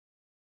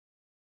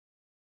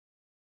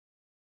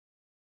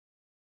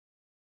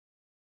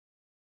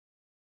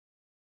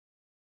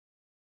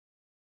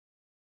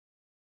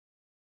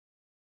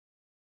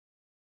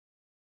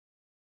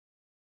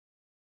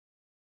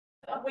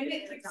when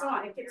it kicks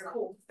on, it gets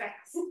cold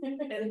fast,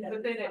 and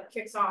but then it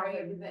kicks off.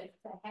 And The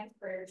head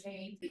prayer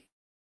chain.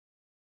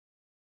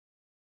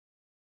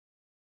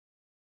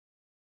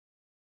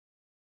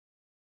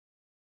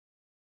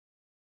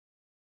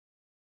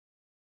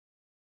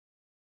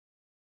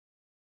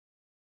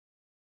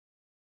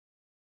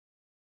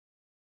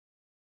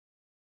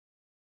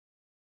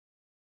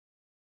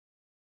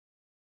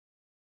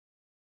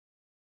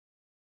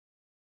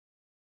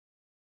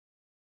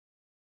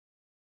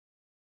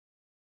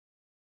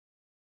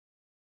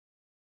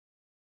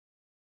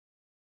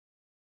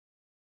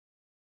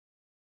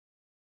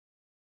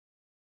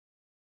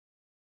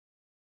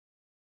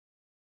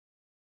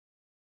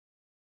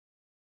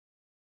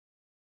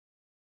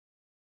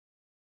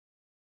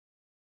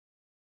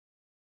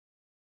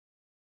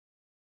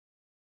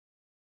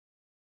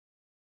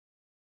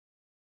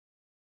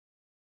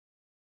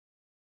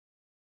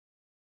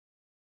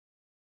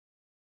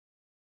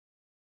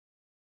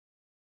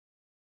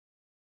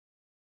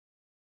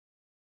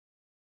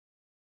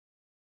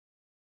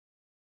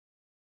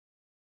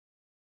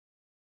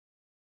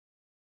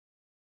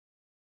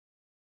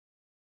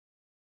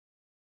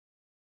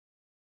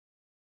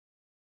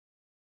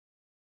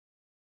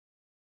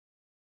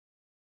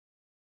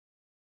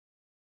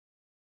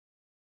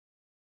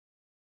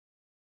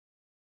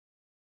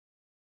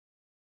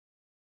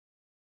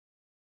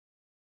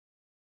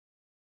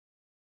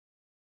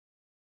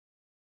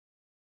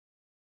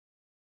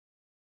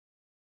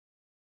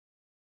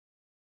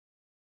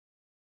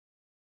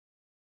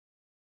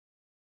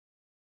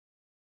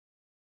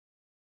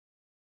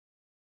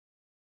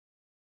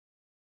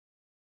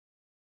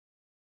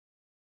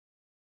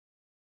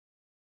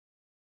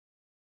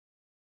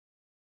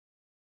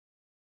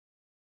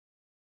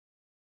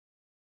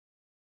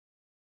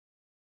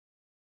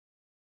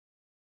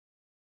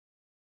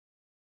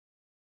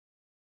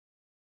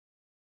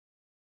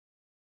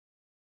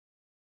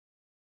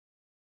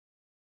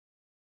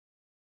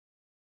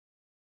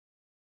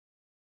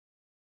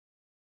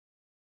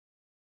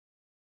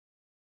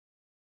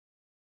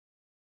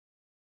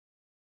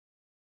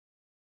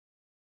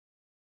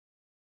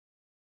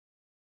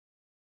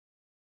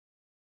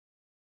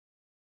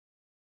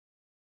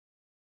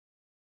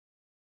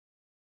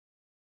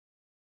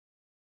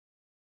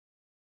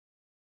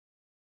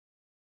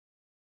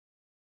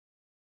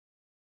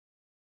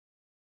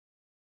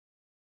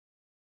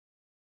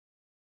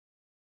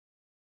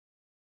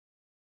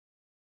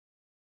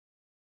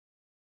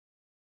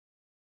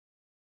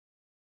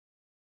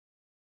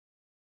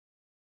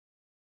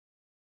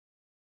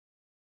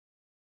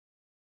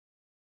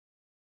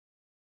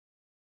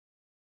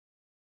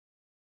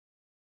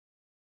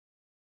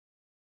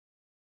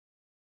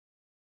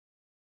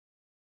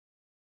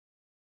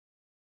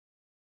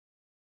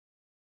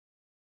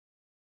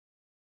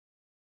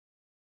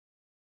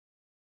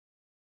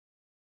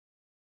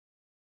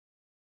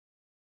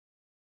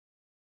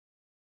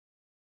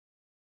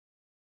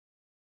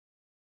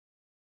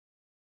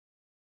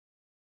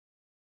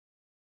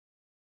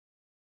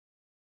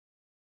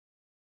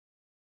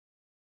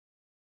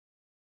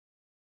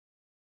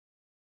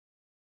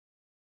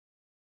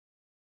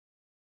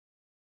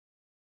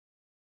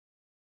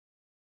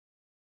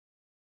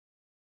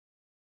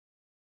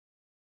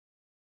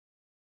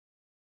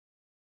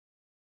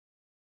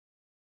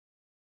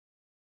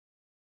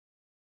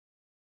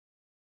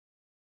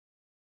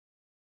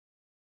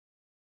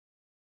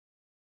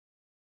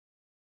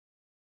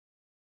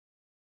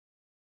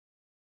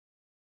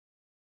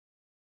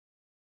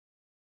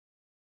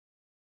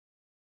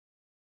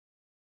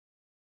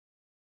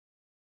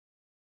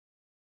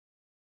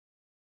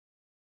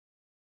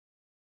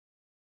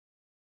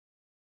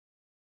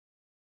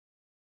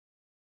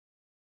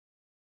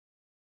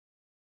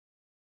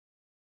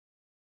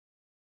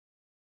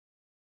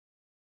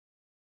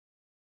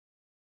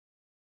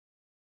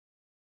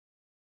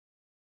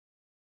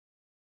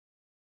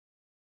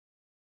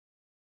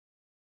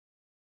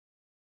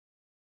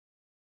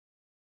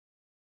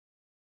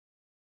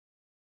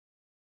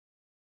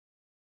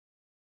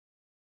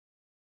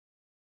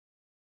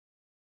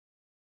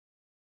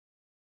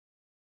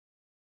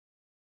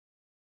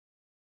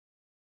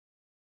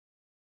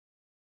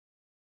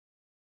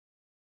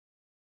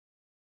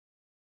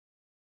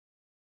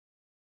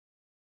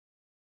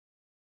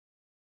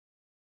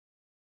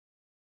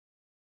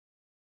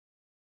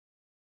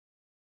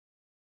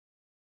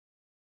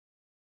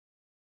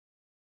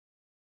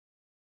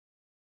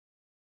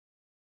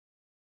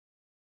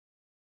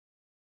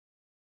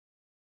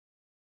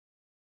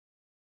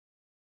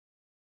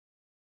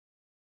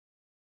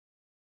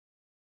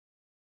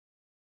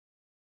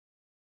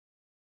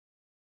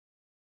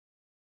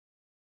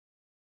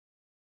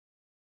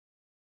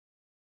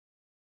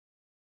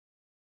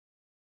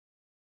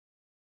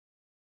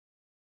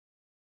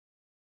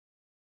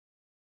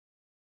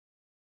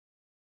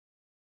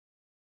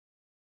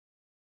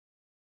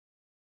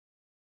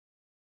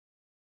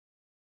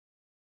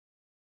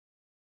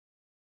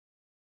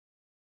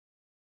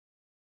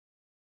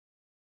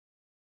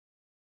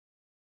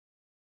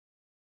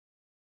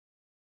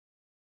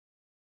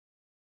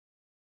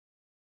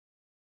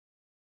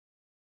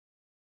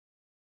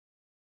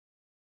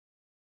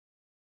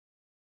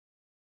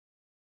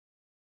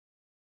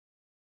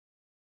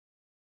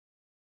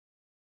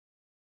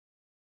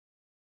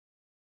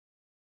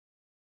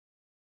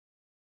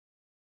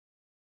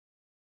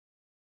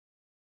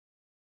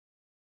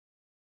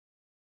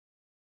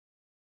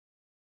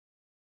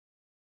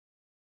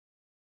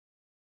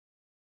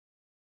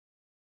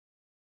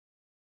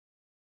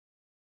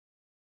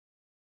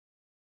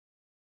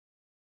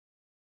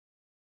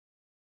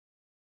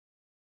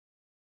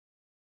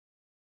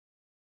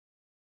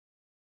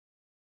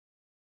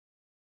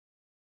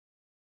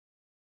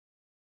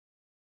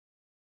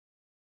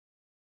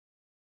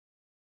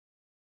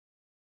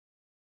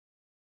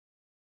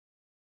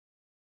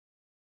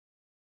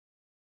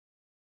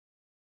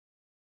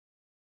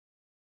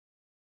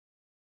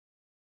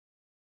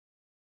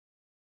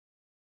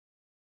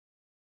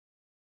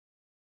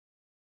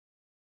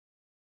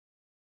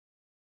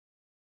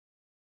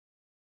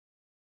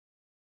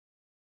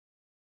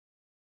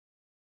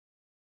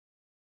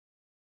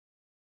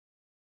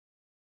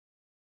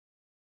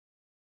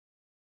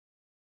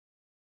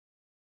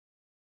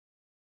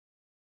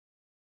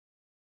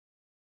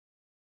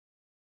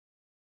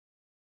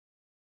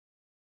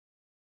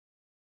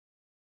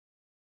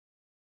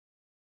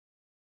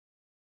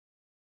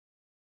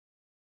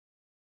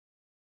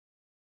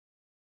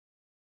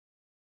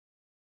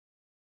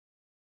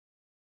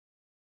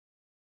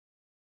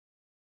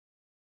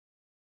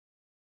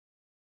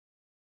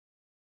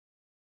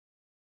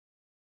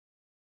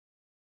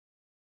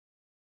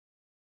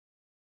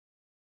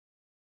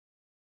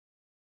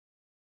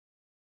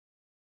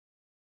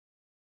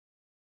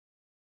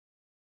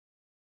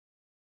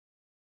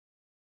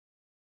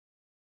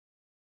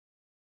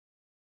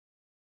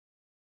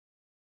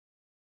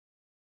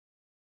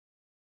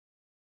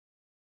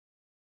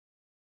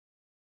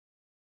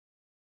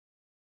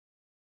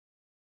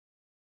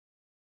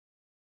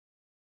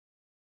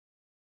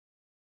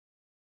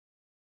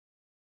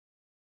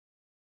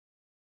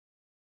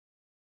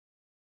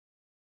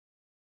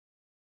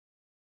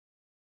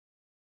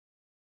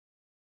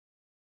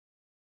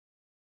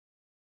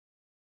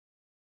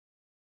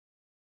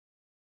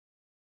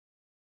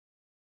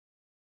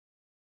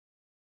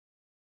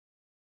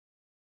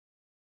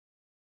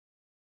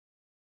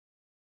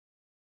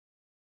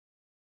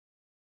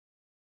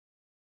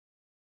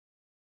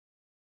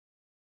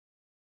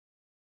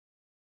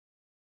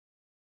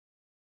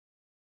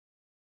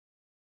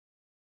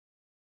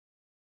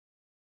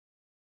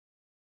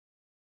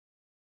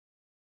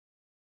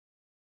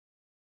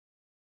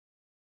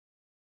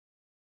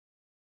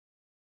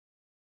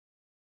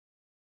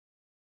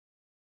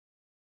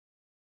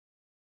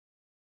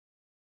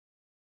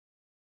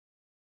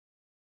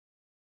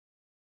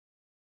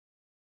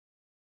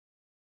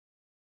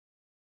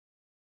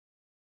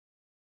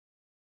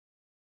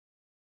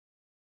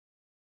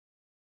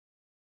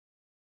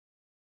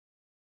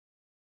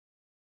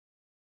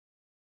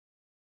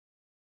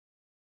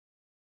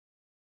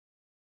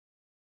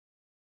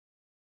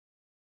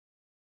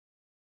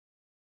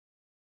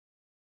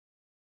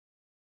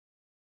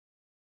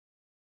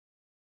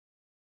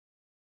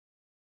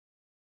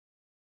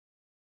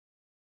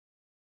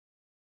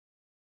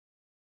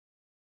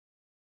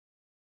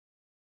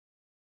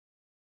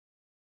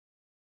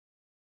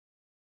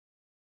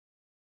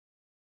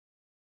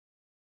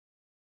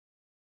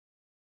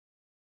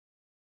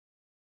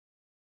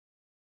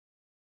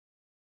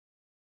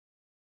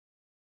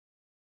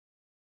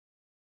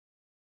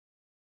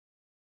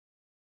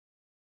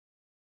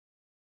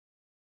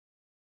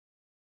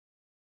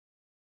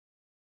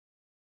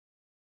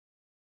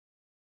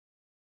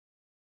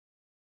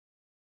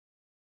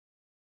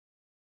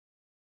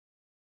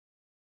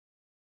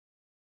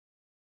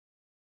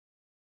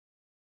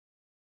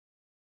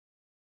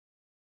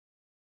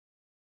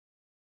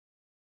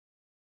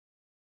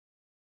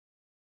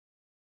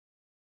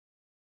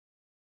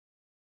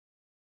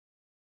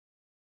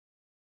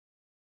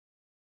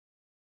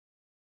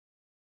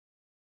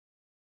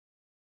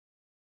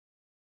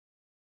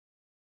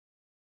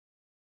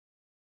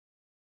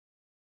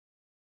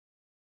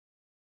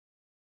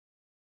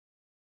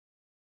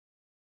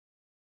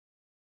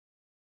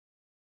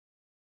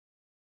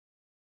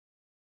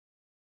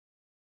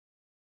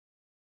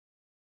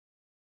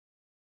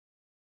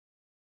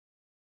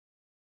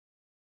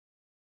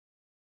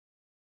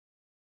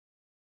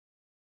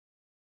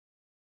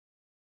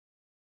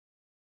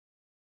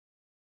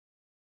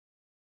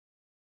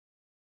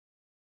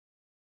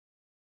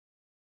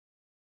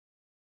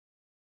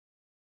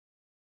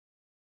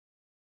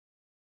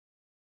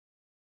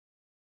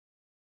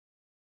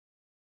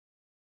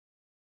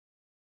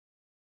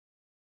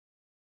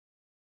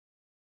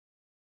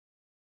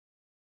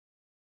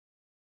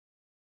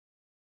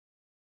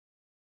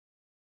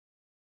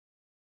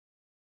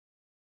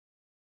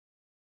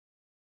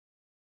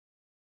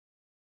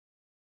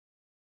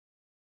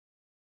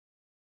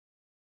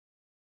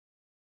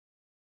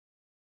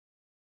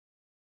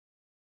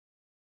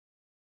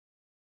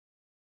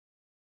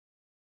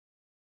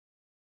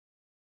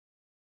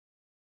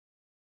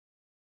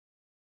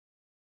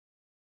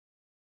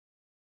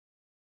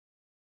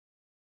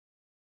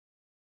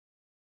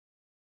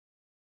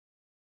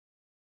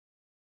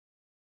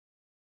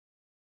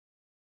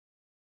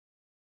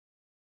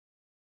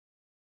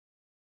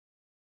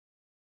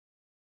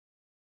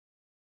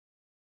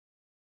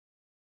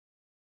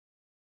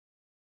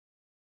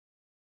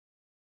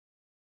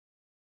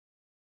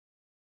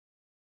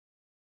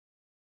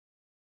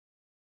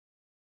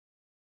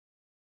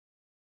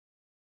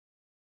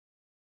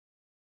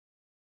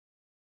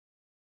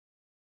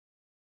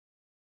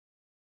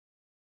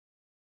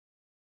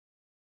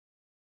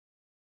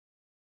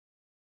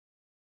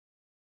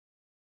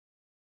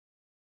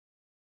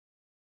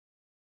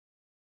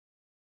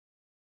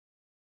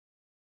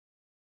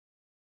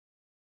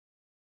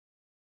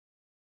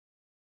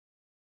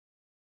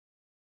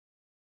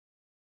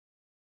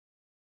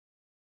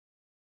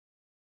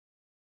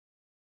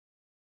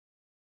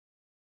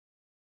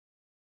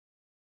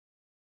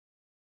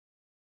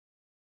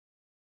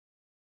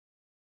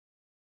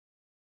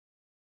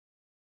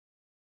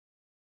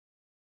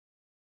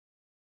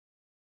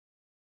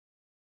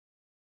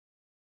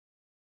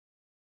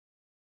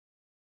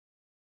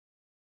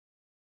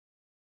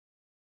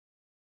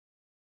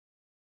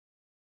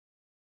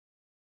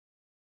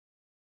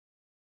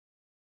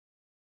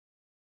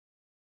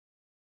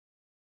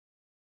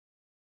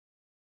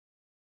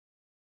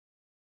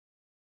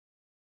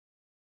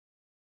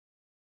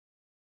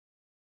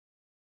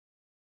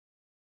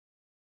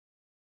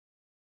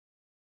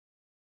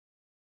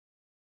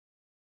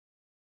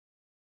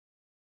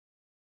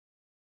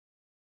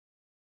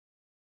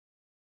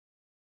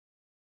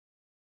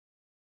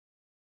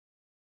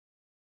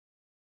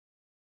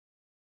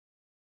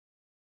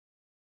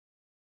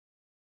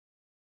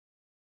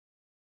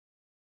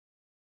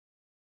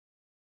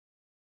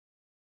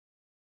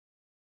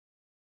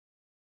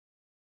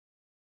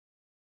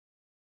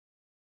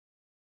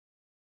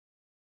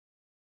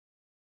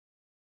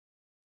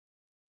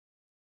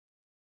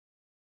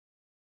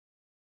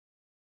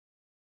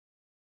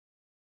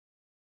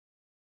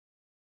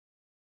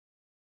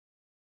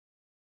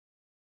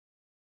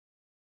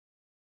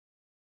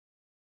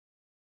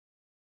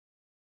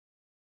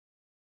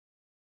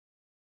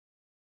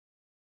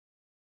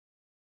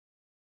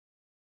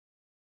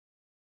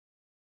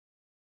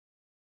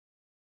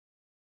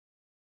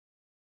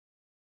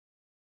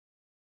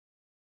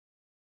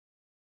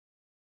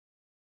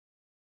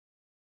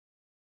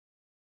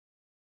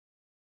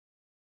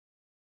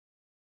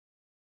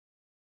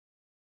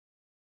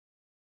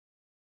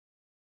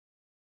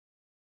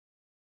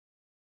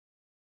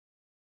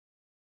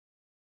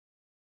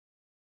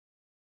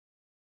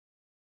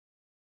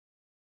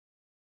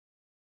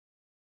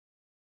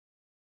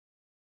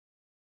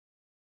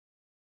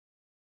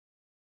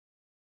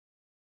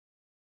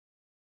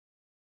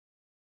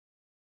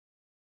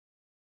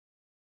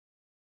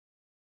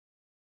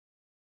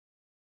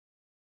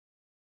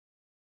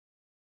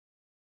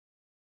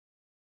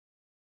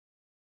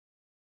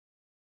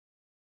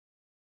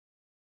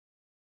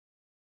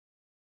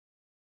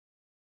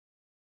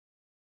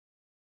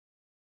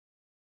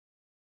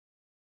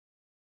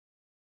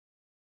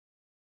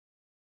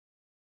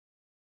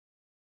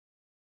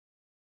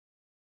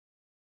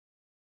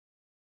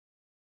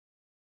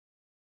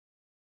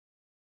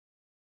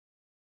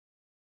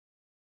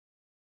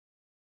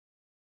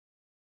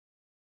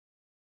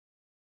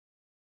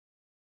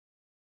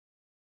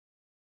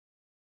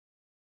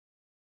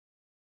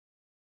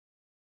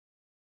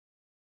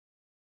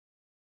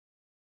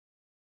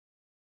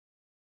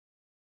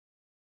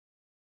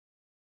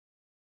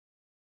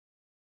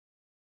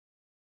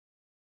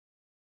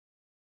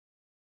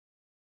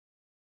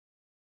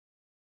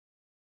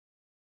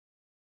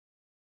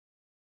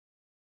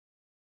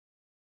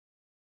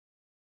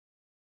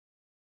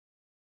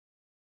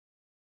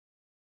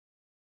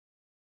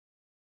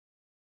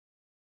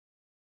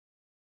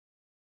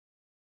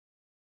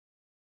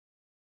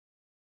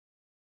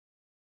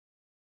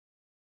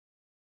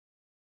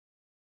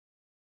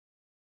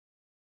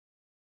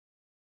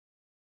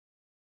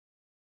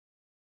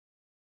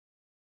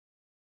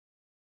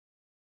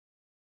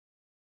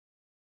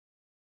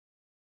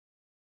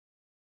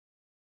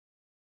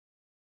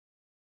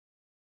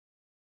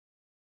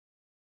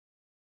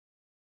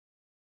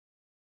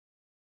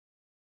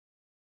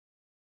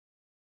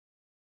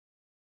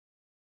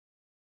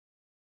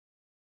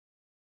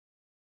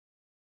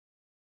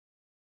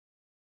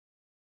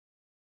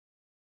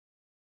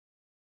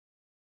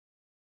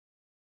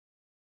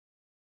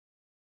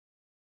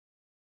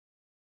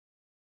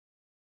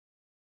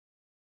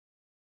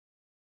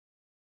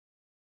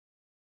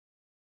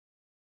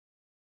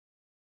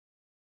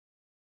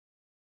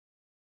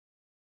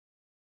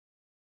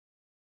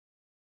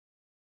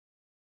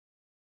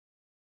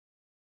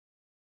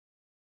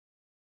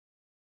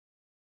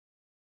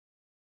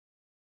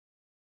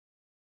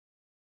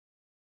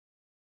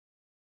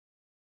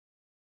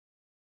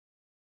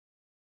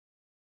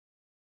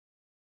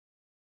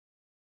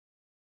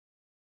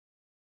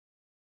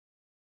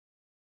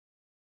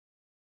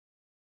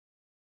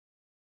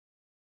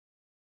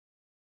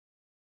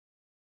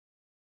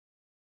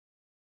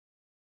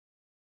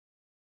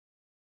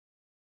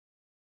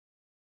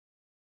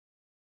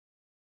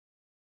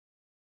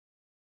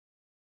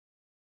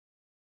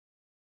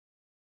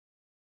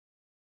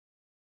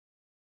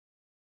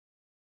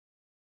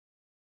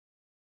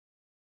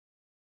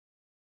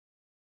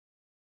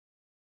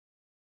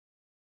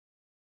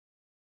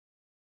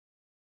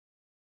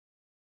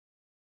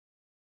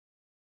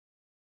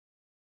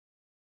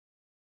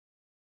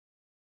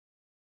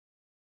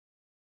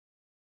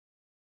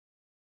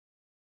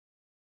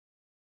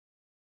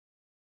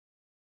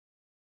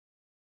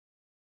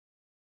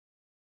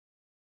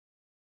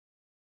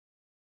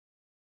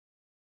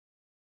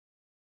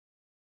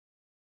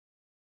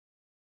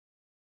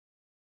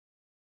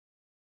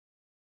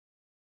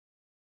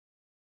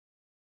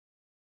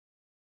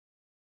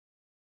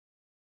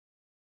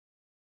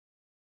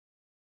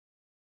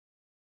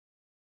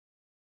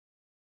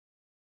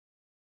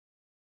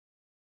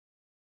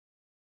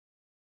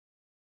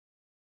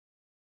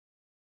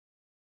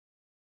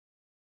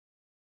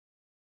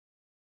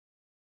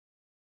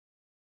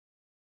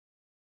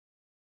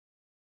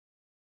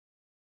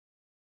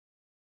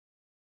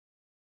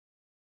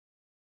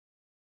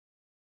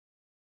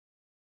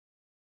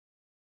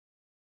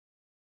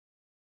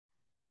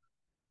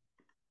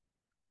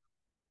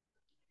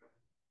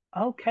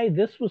 Okay,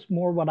 this was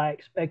more what I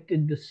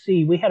expected to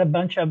see. We had a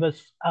bunch of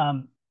us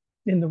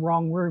in the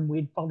wrong room.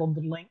 We'd followed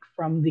the link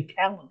from the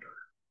calendar.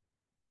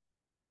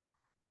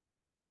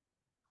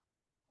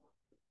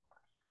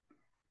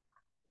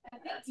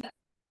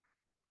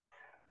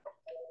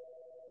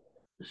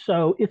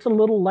 So it's a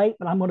little late,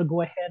 but I'm going to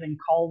go ahead and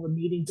call the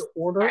meeting to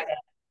order at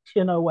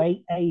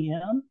 10:08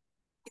 a.m.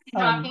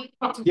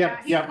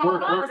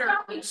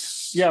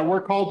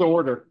 We're called to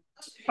order.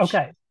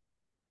 Okay.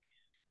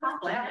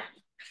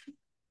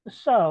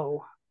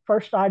 So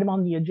first item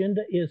on the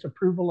agenda is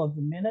approval of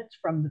the minutes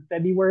from the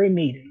February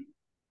meeting.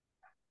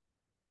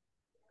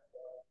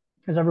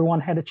 Has everyone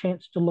had a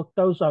chance to look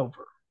those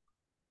over?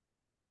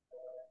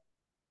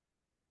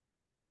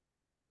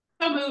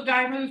 So moved.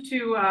 I moved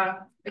to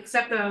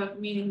accept the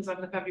meetings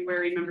of the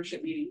February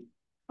membership meeting.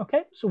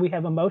 Okay, so we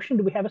have a motion.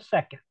 Do we have a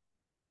second?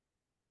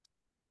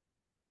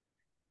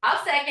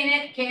 I'll second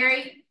it,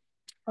 Carrie.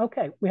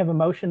 Okay, we have a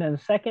motion and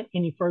a second.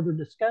 Any further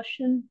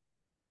discussion?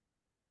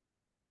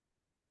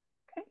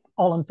 Okay,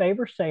 all in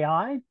favor, say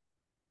aye.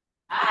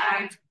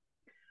 Aye.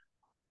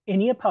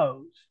 Any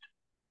opposed?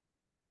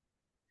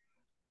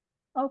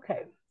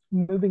 Okay,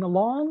 moving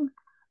along.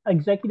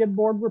 Executive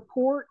Board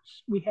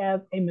reports. We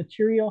have a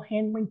material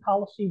handling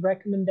policy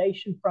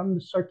recommendation from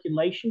the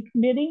Circulation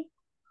Committee.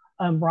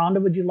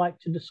 Rhonda, would you like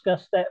to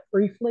discuss that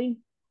briefly?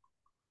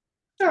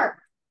 Sure.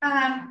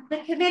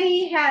 The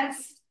committee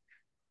has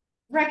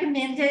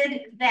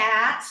recommended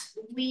that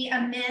we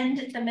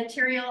amend the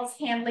materials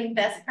handling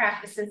best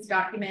practices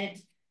document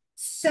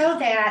so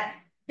that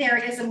there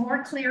is a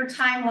more clear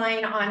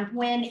timeline on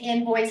when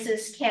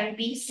invoices can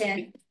be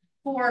sent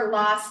for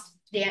lost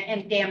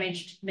and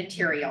damaged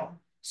material.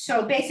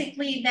 So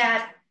basically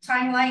that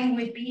timeline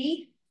would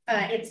be,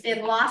 it's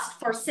been lost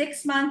for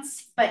 6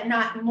 months, but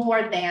not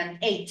more than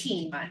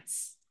 18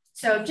 months.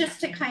 So just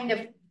to kind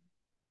of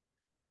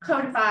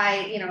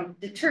codify,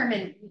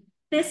 determine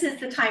this is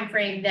the time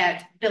frame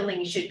that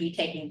billing should be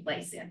taking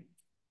place in.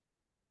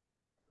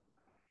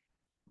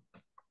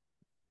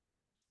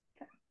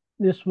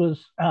 This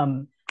was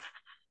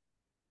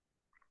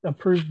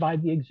approved by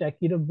the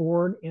Executive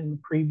Board in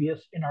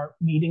our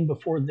meeting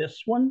before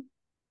this one.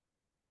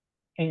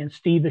 And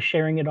Steve is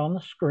sharing it on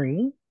the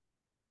screen.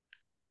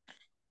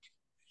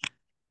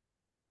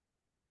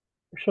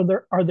 So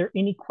are there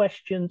any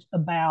questions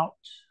about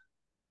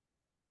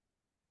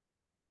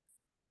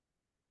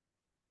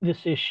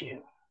this issue?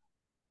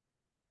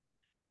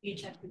 You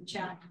check the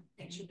chat,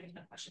 make sure there's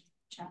no questions in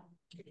the chat.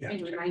 Yeah.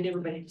 And remind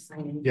everybody to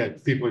sign in. Yeah,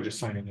 people are just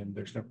signing in.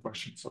 There's no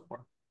questions so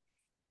far.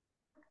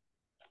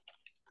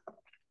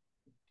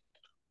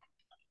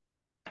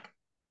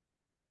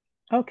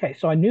 Okay,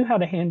 so I knew how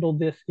to handle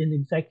this in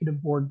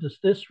Executive Board. Does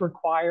this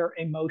require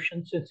a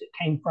motion since it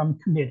came from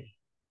committee?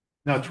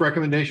 Now it's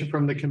recommendation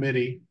from the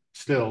committee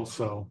still,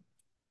 so.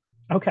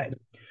 Okay.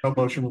 No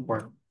motion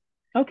required.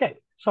 Okay,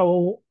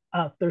 so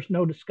if there's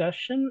no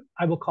discussion,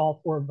 I will call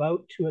for a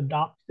vote to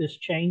adopt this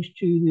change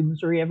to the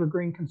Missouri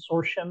Evergreen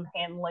Consortium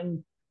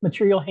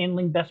material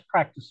handling best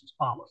practices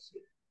policy.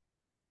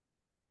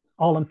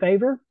 All in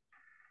favor?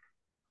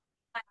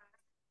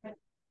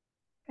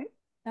 Okay.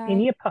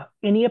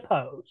 Any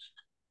opposed?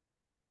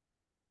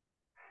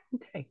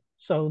 Okay,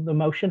 so the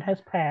motion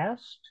has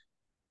passed.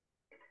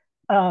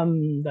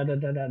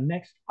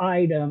 Next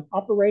item,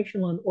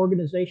 operational and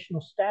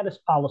organizational status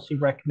policy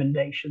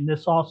recommendation.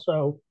 This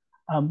also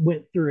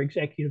went through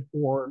Executive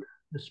Board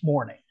this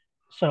morning.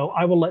 So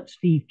I will let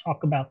Steve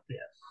talk about this.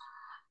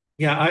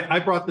 Yeah, I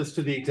brought this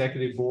to the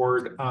Executive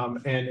Board.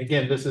 And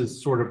again, this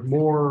is sort of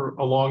more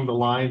along the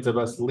lines of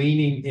us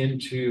leaning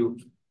into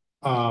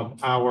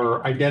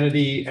our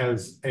identity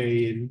as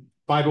a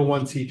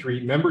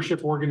 501c3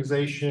 membership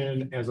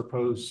organization, as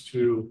opposed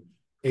to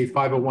a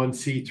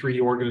 501c3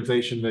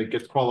 organization that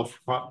gets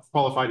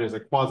qualified as a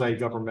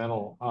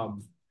quasi-governmental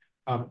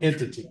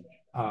entity.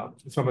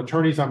 Some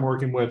attorneys I'm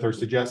working with are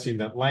suggesting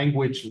that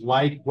language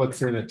like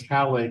what's in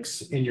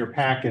italics in your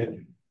packet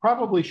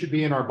probably should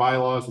be in our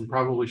bylaws and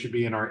probably should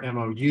be in our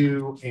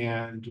MOU.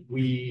 And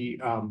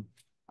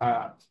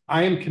I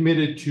am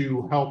committed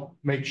to help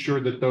make sure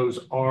that those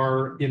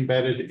are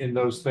embedded in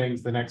those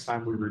things the next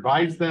time we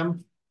revise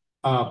them.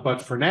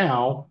 But for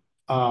now,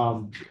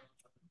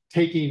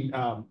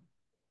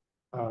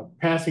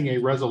 passing a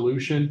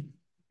resolution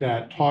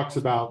that talks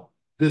about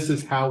this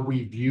is how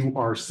we view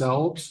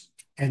ourselves,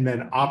 and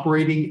then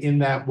operating in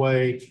that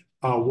way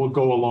will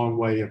go a long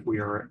way if we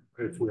are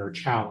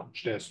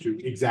challenged as to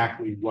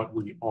exactly what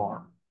we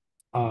are.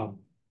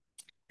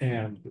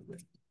 And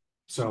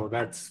so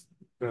that's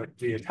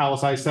the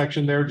italicized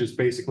section there just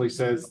basically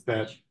says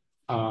that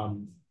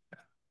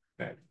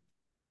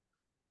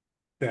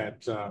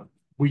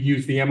we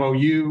use the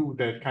MOU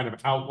that kind of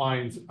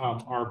outlines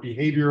our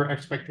behavior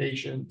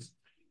expectations,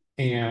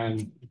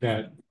 and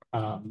that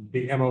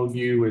the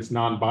MOU is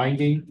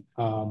non-binding,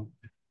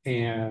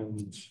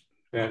 and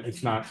that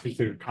it's not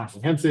considered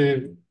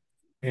comprehensive,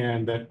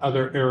 and that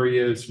other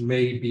areas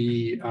may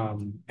be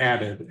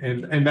added.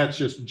 And that's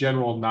just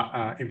general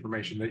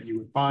information that you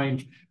would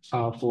find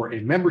for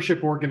a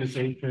membership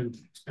organization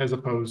as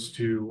opposed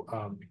to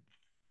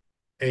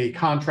a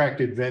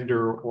contracted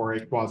vendor or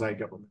a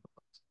quasi-government.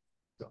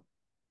 So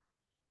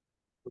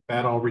with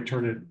that, I'll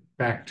return it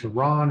back to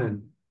Ron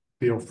and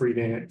feel free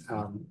to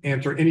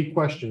answer any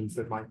questions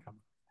that might come.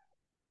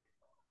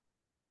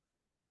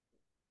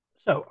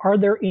 So are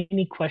there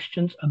any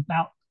questions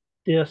about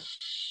this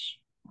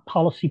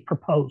policy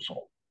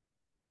proposal?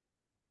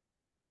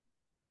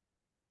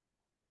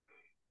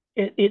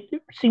 It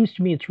seems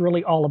to me it's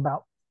really all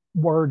about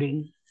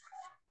wording.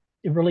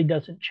 It really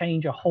doesn't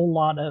change a whole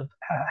lot of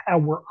how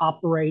we're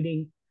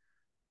operating.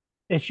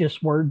 It's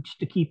just words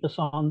to keep us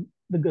on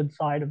the good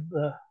side of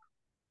the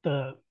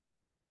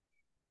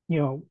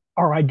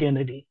our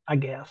identity, I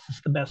guess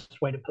is the best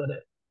way to put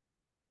it.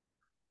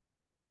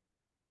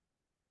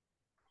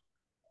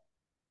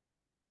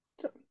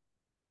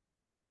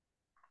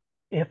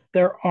 If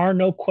there are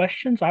no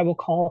questions, I will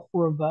call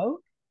for a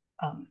vote.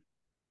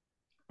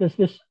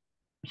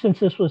 Since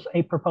this was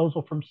a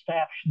proposal from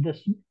staff, should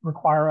this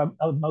require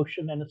a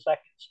motion and a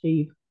second,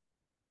 Steve?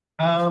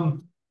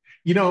 To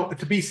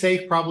be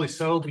safe, probably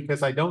so,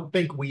 because I don't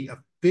think we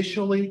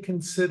officially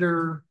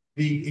consider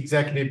the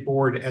executive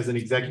board as an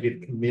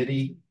executive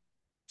committee.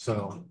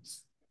 So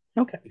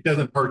okay, it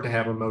doesn't hurt to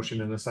have a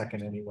motion in a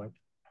second anyway.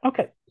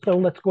 Okay, so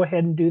let's go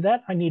ahead and do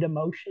that. I need a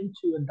motion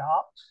to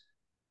adopt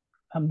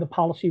the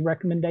policy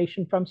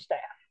recommendation from staff.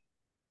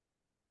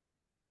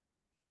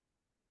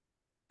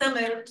 So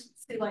moved.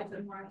 Okay,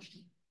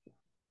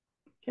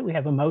 we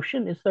have a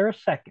motion. Is there a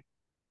second?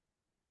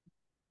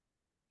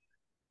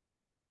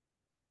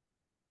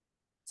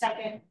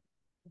 Second.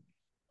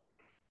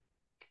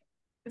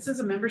 This is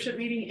a membership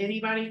meeting.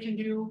 Anybody can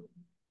do,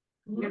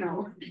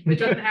 it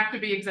doesn't have to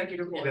be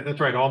executive board. Yeah, that's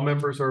right. All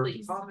members are.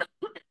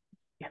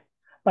 Yeah.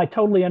 I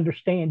totally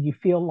understand. You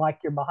feel like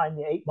you're behind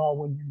the 8 ball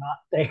when you're not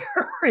there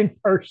in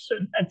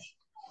person.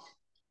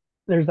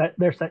 There's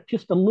that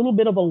just a little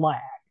bit of a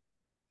lag.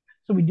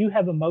 So we do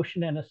have a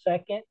motion and a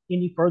second.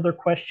 Any further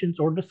questions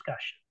or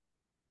discussion?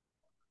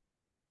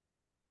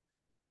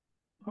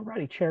 All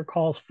righty, chair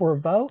calls for a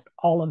vote.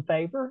 All in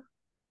favor,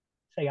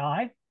 say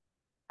aye.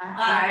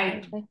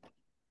 Aye.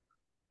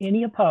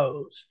 Any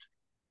opposed?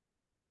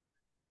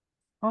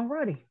 All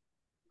righty.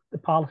 The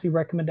policy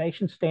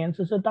recommendation stands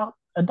as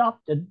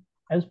adopted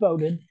as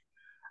voted.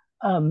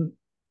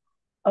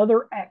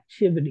 Other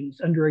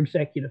activities under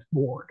executive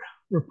board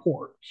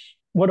reports.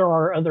 What are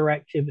our other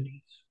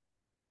activities?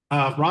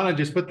 Ron, I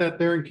just put that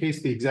there in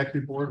case the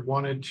executive board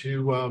wanted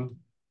to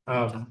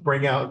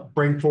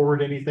bring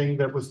forward anything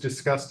that was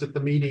discussed at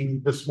the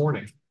meeting this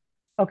morning.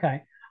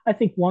 Okay. I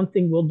think one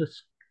thing we'll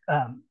just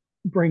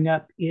bring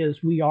up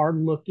is we are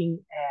looking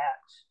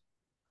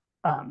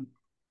at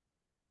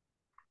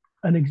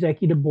an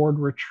executive board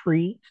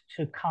retreat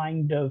to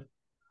kind of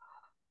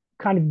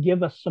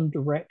give us some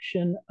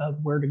direction of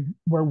where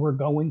we're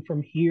going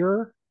from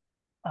here.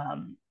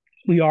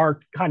 We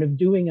are kind of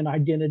doing an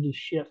identity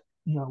shift,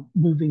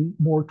 moving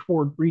more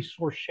toward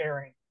resource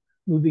sharing,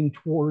 moving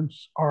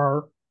towards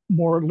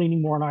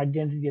leaning more on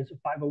identity as a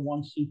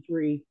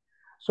 501c3.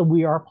 So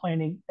we are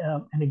planning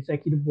an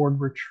executive board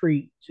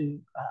retreat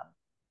to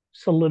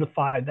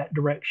solidify that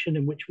direction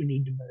in which we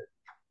need to move.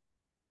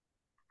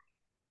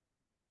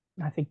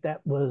 I think that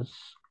was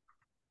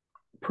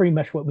pretty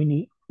much what we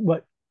need.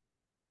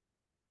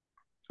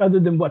 Other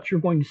than what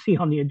you're going to see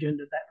on the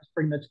agenda, that was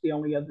pretty much the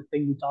only other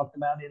thing we talked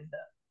about in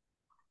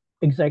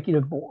the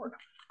executive board.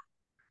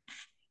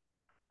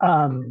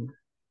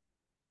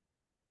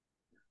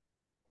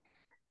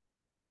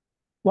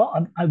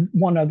 Well,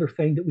 one other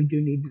thing that we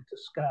do need to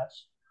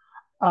discuss.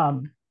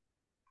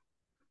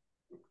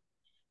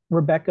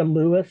 Rebecca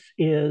Lewis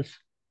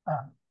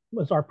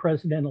was our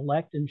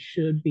president-elect and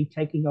should be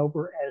taking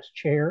over as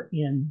chair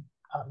in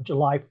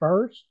July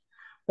 1st,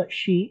 but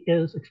she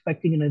is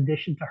expecting an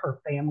addition to her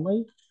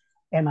family.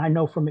 And I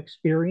know from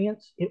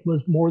experience, it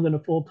was more than a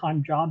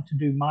full-time job to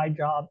do my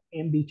job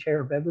and be chair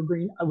of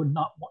Evergreen. I would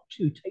not want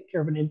to take care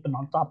of an infant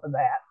on top of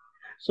that.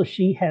 So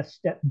she has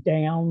stepped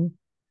down.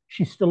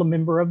 She's still a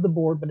member of the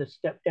board, but has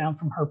stepped down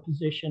from her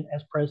position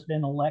as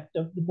president-elect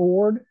of the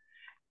board.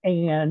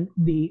 And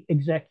the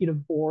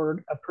executive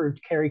board approved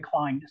Carrie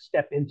Klein to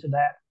step into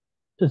that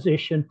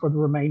position for the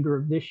remainder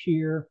of this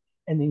year.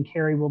 And then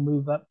Carrie will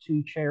move up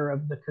to chair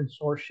of the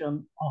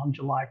consortium on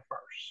July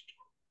 1st.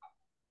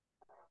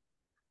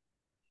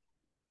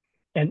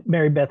 And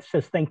Mary Beth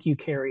says, thank you,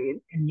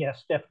 Carrie. And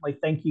yes, definitely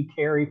thank you,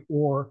 Carrie,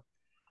 for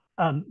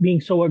being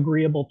so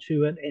agreeable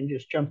to it and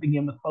just jumping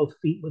in with both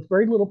feet with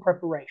very little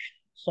preparation.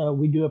 So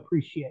we do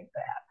appreciate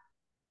that.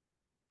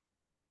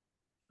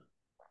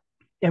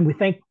 And we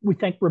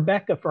thank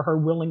Rebecca for her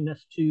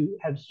willingness to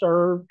have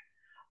served.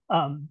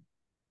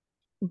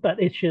 But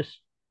it's just,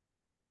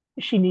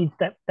 she needs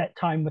that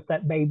time with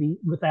that baby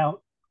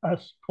without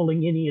us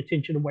pulling any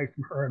attention away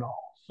from her at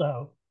all.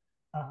 So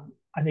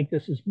I think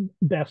this is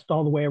best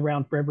all the way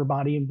around for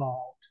everybody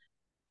involved.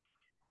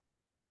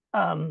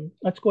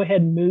 Let's go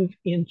ahead and move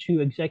into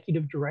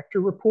executive director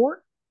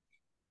report.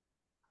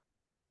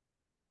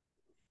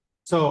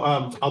 So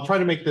I'll try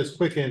to make this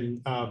quick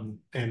and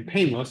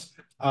painless.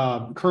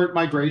 Current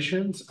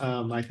migrations,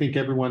 I think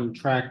everyone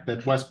tracked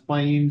that West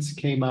Plains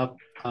came up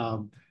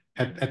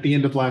at the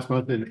end of last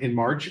month in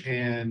March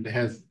and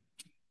has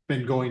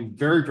been going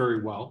very,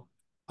 very well.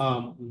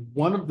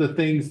 One of the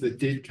things that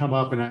did come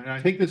up, and I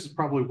think this is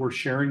probably worth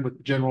sharing with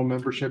the general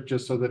membership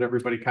just so that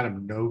everybody kind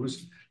of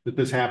knows that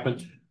this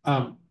happened.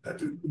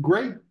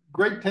 Greg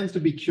tends to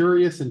be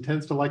curious and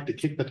tends to like to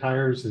kick the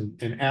tires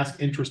and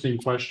ask interesting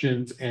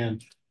questions.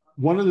 And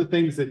one of the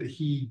things that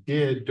he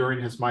did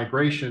during his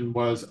migration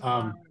was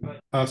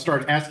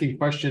start asking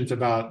questions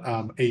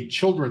about a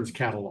children's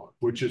catalog,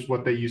 which is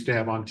what they used to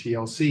have on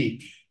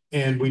TLC.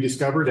 And we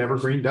discovered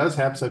Evergreen does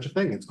have such a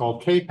thing. It's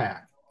called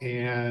KPAC.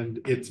 And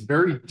it's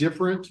very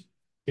different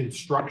in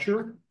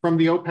structure from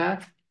the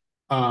OPAC.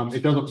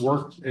 It doesn't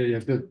work,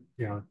 it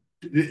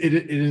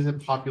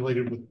isn't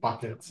populated with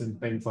buckets and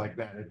things like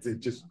that. It's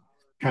just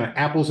kind of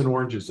apples and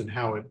oranges in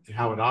how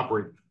it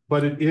operates.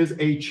 But it is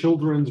a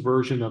children's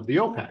version of the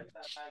OPAC.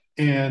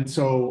 And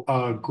so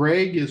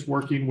Greg is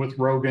working with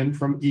Rogan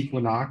from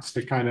Equinox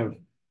to kind of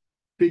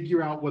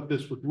figure out what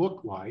this would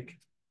look like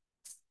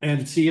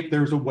and see if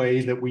there's a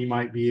way that we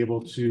might be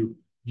able to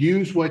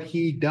use what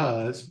he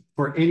does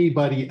for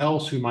anybody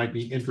else who might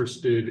be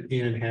interested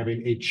in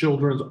having a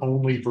children's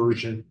only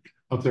version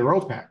of their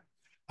OPAC.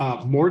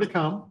 More to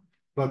come,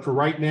 but for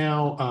right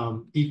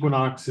now,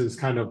 Equinox is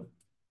kind of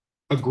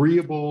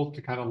agreeable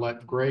to kind of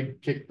let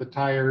Greg kick the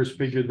tires,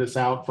 figure this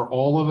out for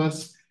all of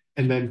us,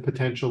 and then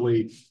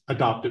potentially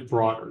adopt it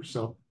broader.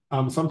 So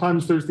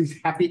sometimes there's these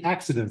happy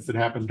accidents that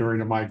happen during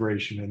a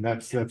migration, and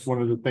that's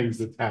one of the things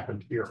that's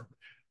happened here.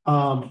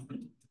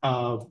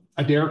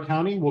 Adair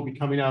County will be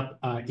coming up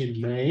in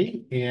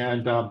May,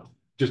 and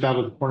just out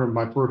of the corner of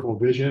my peripheral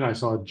vision, I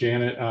saw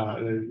Janet,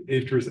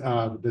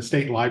 the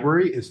state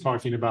library is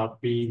talking about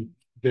being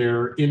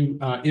there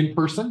in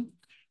person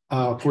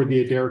for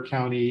the Adair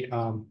County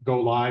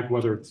go live,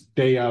 whether it's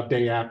day of,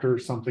 day after,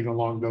 something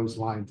along those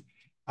lines.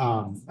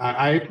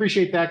 I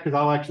appreciate that because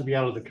I'll actually be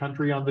out of the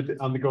country on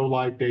the go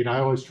live date. I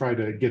always try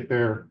to get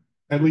there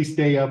at least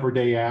day of or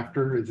day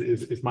after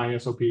is my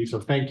SOP. So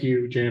thank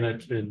you,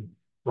 Janet and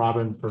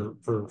Robin,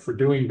 for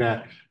doing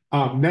that.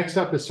 Next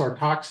up is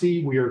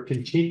Sarcoxy. We are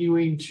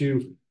continuing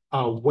to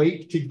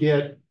wait to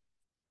get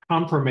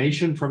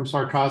confirmation from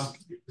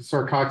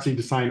Sarcoxy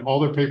to sign all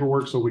their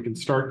paperwork so we can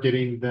start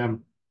getting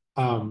them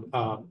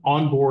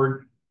on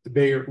board.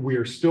 We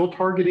are still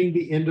targeting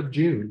the end of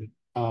June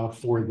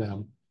for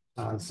them.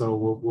 So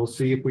we'll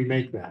see if we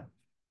make that.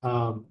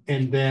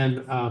 And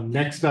then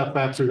next up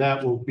after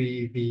that will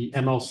be the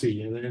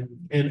MLC.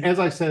 And as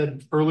I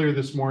said earlier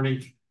this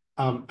morning,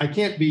 I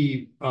can't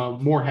be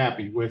more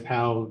happy with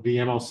how the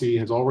MLC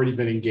has already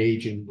been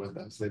engaging with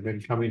us. They've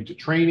been coming to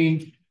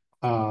training.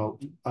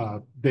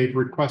 They've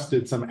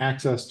requested some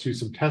access to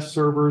some test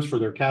servers for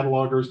their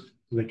catalogers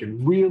so they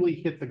can really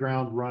hit the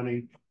ground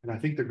running. And I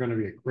think they're going to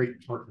be a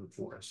great partner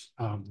for us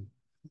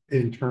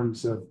in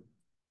terms of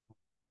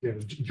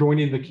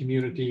joining the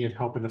community and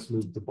helping us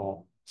move the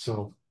ball.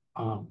 So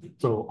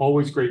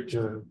always great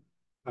to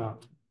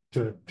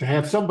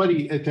have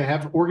somebody, to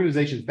have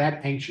organizations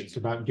that anxious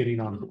about getting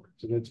on board.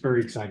 So that's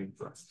very exciting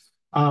for us.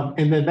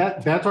 And then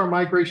that's our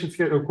migration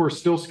schedule, of course,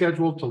 still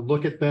scheduled to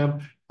look at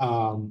them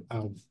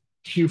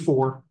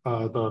Q4,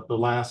 the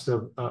last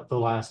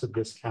of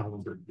this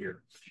calendar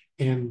year.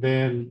 And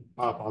then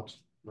I'll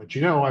let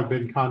you know, I've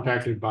been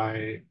contacted by,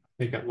 I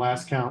think at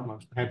last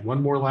count, I had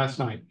one more last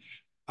night.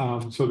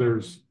 So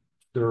there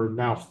are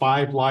now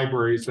 5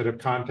 libraries that have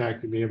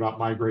contacted me about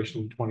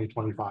migration in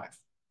 2025.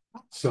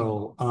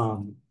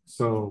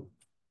 So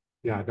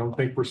yeah, I don't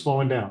think we're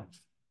slowing down.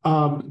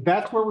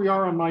 That's where we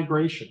are on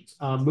migrations.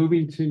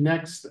 Moving to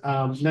next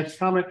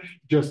comment,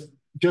 just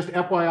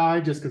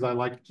FYI, just because I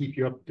like to keep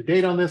you up to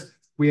date on this.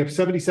 We have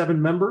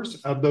 77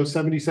 members. Of those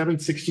 77,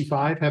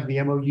 65 have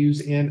the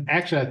MOUs in.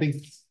 Actually,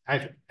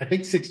 I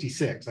think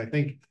 66. I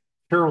think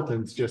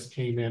Carrollton's just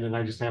came in, and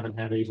I just haven't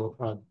had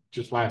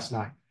just last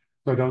night.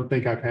 So I don't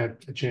think I've had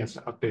a chance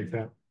to update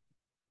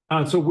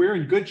that. So we're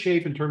in good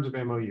shape in terms of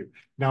MOU.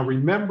 Now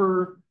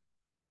remember,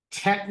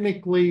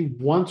 technically,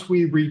 once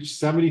we reach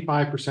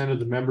 75% of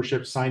the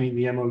membership signing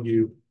the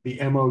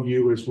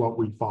MOU is what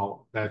we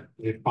follow. That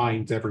it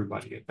binds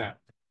everybody at that.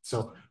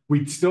 So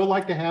we'd still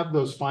like to have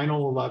those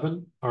final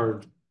 11,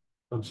 or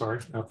I'm sorry,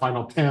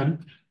 final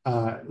 10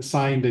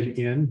 signed and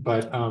in,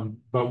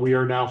 but we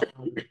are now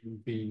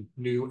the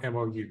new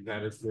MOU.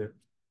 That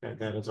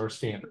is our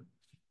standard.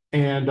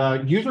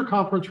 And user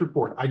conference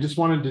report. I just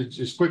wanted to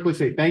just quickly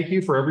say thank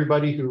you for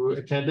everybody who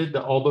attended,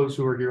 to all those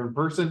who are here in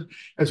person,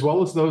 as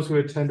well as those who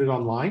attended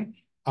online.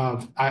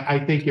 I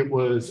think it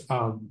was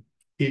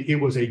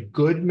a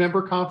good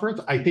member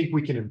conference. I think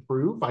we can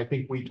improve. I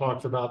think we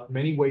talked about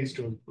many ways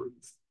to improve.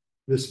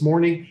 This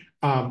morning,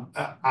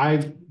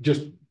 I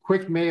just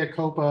quick mea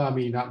culpa. I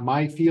mean,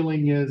 my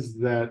feeling is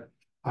that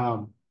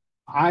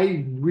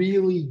I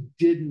really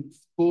didn't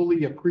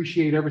fully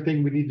appreciate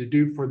everything we need to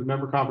do for the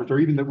member conference, or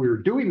even that we were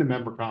doing the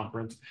member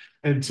conference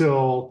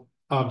until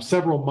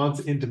several months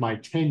into my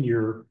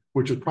tenure,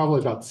 which was probably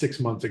about 6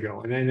 months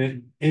ago. And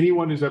then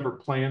anyone who's ever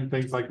planned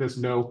things like this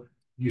know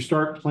you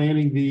start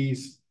planning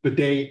these the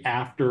day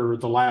after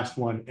the last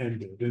one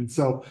ended. And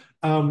so,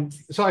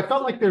 so I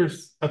felt like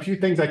there's a few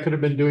things I could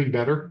have been doing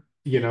better,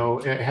 you know,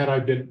 had I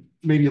been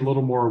maybe a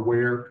little more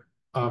aware,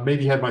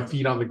 maybe had my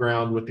feet on the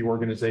ground with the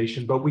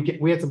organization. But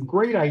we had some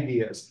great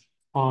ideas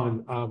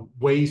on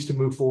ways to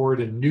move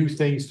forward and new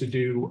things to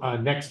do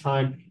next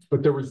time.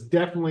 But there was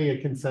definitely a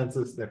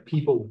consensus that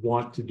people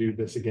want to do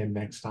this again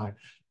next time.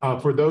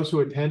 For those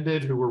who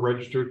attended, who were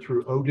registered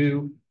through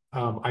Odoo,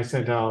 I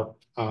sent out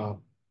a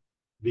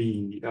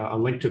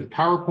link to the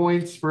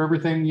PowerPoints for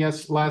everything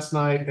last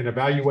night, an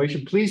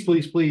evaluation. Please,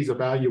 please, please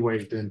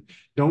evaluate, and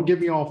don't give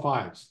me all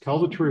fives. Tell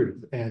the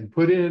truth and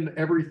put in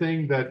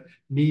everything that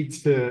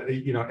needs to,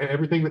 you know,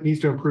 everything that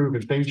needs to improve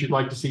and things you'd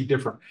like to see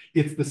different.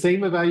 It's the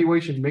same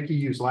evaluation Mickey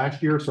used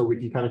last year, so we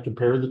can kind of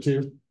compare the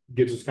two. It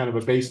gives us kind of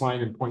a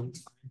baseline and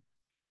points.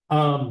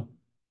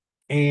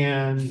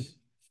 And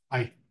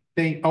I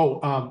think,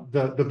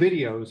 the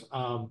videos,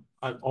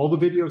 all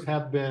the videos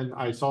have been,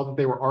 I saw that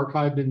they were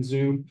archived in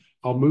Zoom.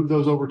 I'll move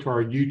those over to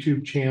our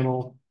YouTube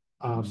channel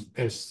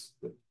as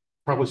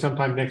probably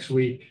sometime next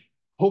week.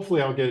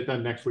 Hopefully I'll get it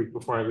done next week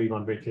before I leave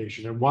on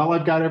vacation. And while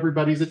I've got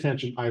everybody's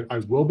attention, I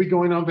will be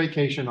going on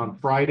vacation on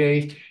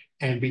Friday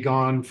and be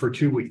gone for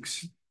 2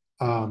 weeks.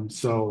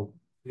 So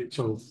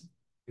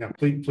yeah,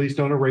 please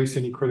don't erase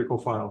any critical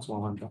files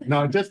while I'm gone.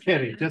 No, just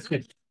kidding, just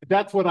kidding.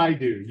 That's what I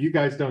do. You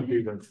guys don't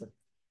do those things.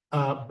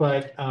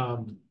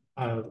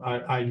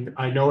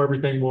 I know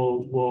everything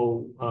will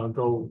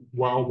go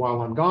well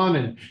while I'm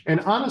gone, and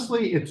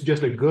honestly, it's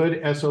just a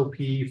good SOP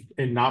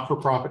in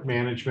not-for-profit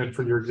management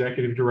for your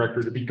executive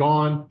director to be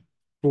gone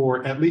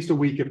for at least a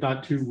week, if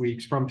not 2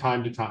 weeks, from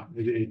time to time.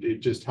 It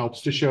just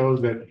helps to show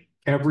that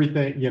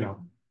everything, you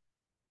know,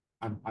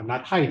 I'm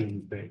not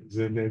hiding things,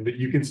 and that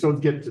you can still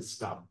get to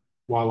stuff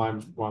while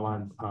I'm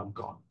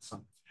gone.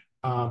 So.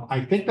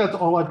 I think that's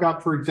all I've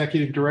got for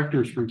executive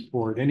director's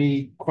report.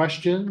 Any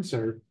questions,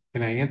 or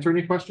can I answer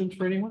any questions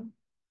for anyone?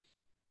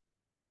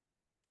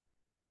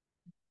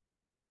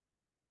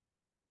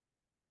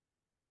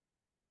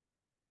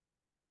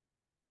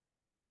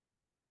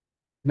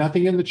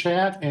 Nothing in the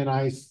chat, and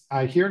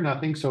I hear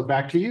nothing. So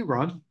back to you,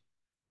 Ron.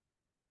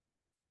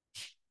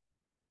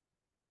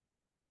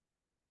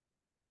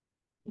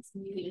 It's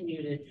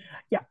muted.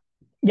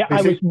 Yeah,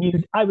 I was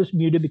muted. I was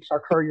muted because our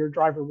courier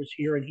driver was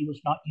here and he was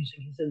not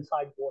using his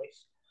inside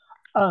voice.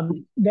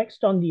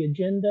 Next on the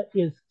agenda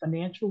is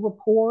financial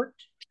report,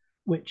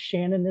 which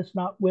Shannon is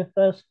not with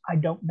us. I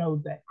don't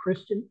know that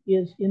Kristen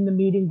is in the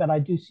meeting, but I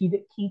do see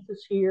that Keith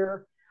is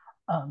here.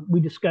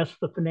 We discussed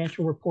the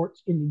financial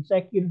reports in the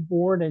executive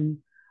board, and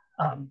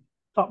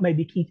thought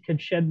maybe Keith could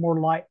shed more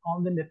light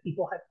on them if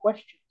people have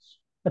questions,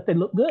 but they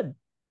look good.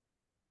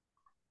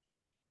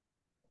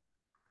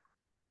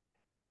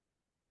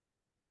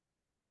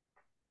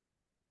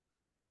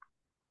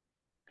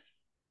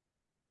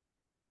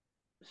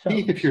 So,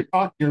 Keith, if you're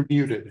talking, you're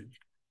muted.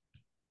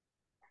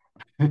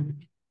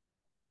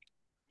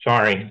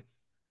 Sorry.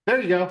 There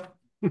you go.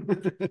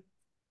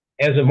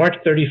 As of March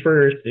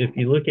 31st, if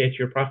you look at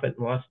your profit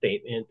and loss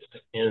statement,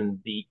 and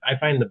I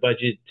find the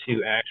budget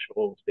to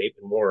actual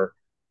statement more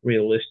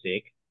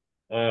realistic.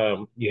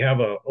 You have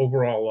an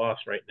overall loss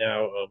right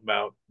now of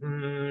about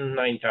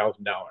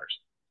 $9,000.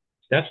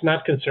 That's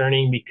not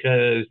concerning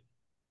because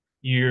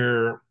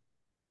your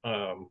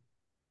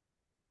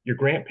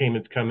grant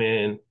payments come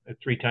in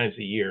 3 times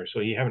a year, so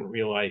you haven't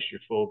realized your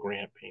full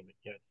grant payment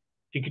yet.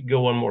 If you could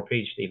go one more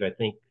page, Steve, I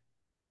think.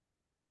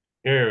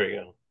 There we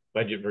go.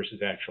 Budget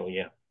versus actual,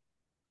 yeah.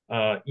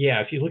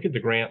 Yeah, if you look at the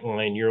grant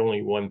line, you're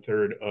only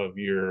 1/3 of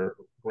your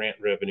grant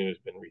revenue has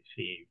been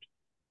received.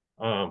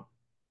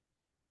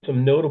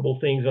 Some notable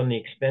things on the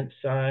expense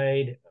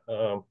side,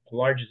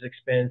 largest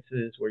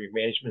expenses were your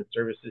management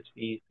services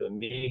fees to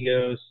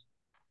Amigos,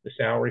 the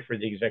salary for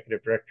the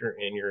executive director,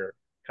 and your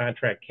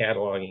contract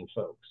cataloging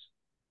folks.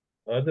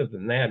 Other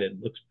than that,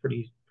 it looks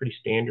pretty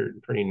standard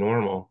and pretty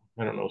normal.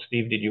 I don't know,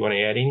 Steve, did you want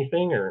to add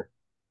anything, or?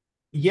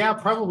 Yeah,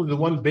 probably the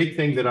one big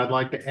thing that I'd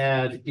like to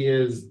add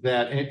is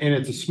that, and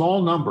it's a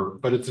small number,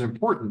 but it's an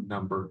important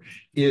number,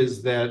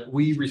 is that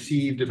we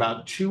received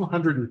about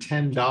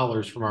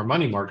 $210 from our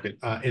money market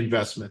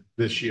investment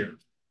this year,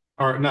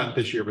 or not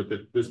this year, but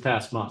this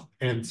past month.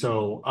 And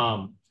so,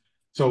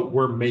 so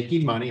we're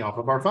making money off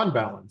of our fund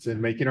balance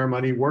and making our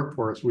money work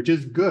for us, which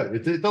is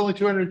good. It's only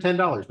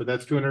 $210, but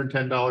that's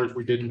 $210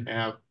 we didn't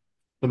have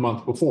the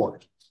month before,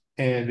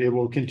 and it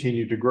will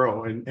continue to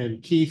grow.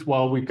 And Keith,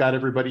 while we've got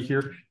everybody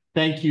here,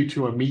 thank you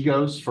to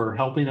Amigos for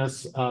helping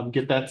us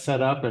get that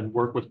set up and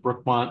work with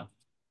Brookmont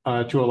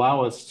to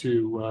allow us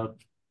to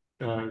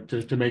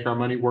make our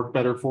money work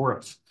better for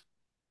us.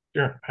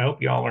 Sure. I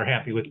hope y'all are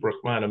happy with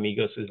Brookmont.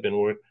 Amigos has been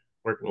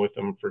working with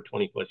them for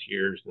 20+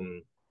 years,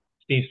 and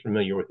Steve's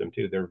familiar with them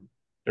too. They're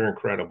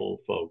incredible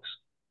folks.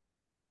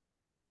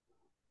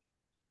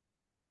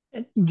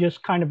 And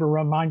just kind of a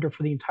reminder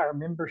for the entire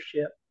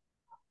membership,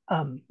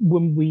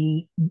 when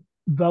we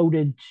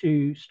voted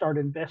to start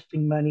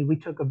investing money, we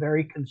took a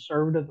very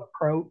conservative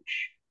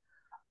approach.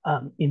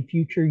 In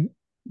future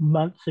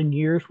months and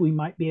years, we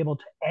might be able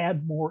to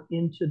add more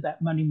into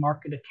that money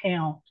market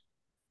account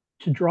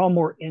to draw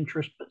more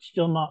interest, but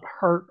still not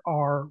hurt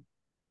our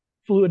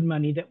fluid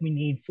money that we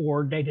need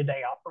for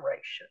day-to-day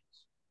operations.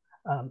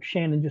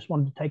 Shannon just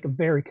wanted to take a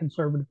very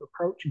conservative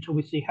approach until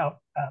we see how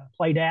it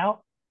played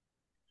out.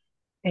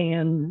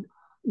 And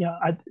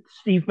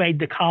Steve made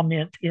the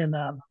comment in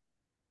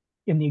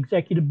the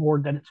executive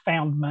board that it's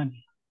found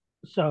money.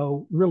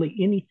 So really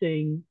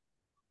anything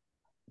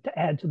to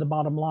add to the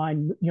bottom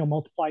line,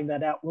 multiplying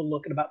that out, we'll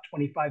look at about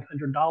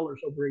 $2,500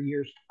 over a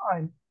year's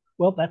time.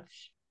 Well, that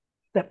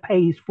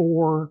pays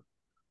for,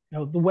 the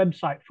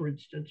website, for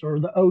instance, or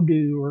the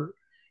Odoo, or,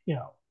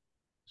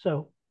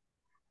 so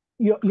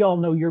y'all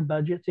know your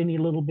budgets. Any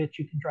little bit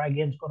you can drag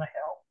in is going to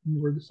help.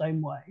 And we're the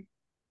same way.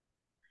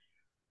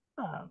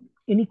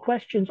 Any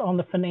questions on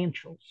the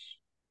financials?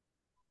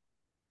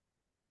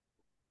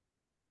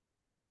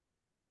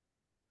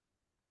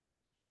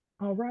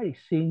 All righty,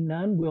 seeing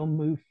none, we'll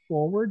move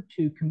forward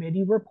to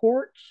committee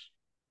reports.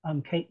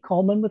 Kate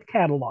Coleman with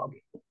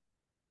cataloging.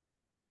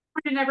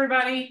 Morning,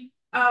 everybody.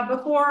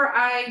 Before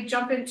I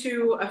jump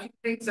into a few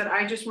things that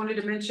I just wanted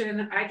to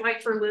mention, I'd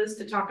like for Liz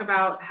to talk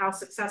about how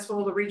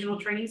successful the regional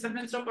trainings have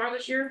been so far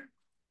this year.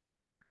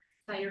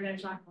 I thought you were going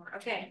to talk more.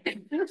 Okay.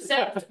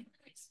 So,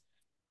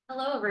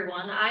 hello,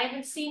 everyone. I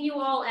have seen you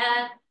all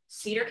at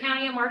Cedar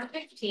County on March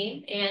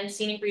 15th and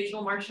Scenic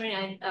Regional March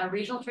 29th.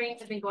 Regional trainings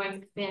have been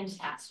going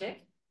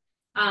fantastic.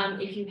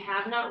 If you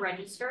have not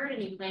registered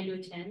and you plan to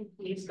attend,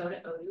 please go to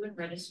Odoo and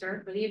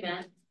register for the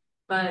event.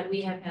 But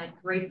we have had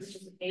great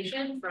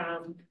participation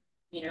from,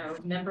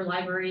 member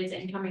libraries,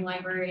 incoming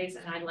libraries,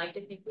 and I'd like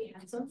to think we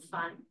had some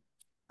fun.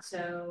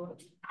 So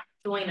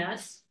join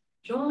us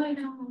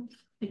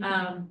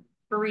for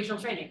regional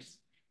trainings.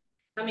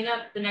 Coming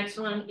up, the next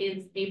one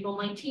is April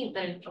 19th,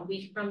 and a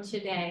week from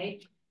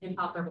today in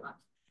Poplar Bluff.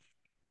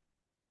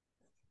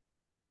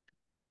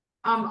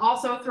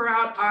 Also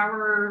throughout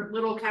our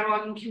little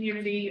cataloging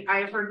community, I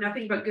have heard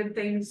nothing but good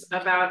things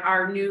about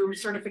our new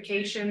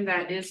certification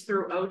that is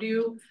through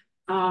Odoo.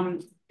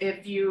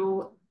 If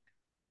you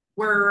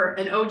were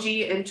an OG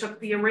and took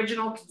the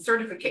original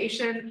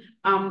certification,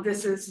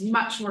 this is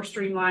much more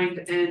streamlined,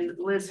 and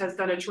Liz has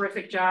done a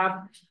terrific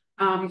job.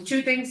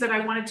 Two things that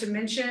I wanted to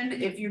mention,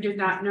 if you did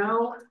not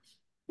know,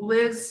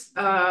 Liz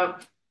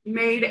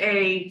made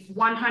a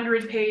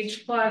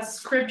 100-page plus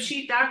crib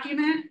sheet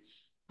document.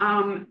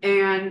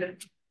 And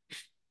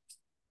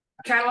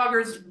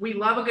catalogers, we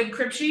love a good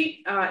crib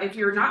sheet. If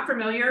you're not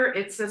familiar,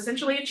 it's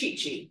essentially a cheat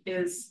sheet.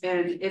 And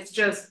it's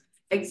just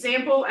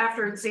example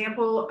after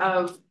example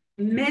of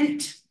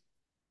mint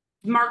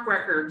mark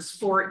records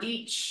for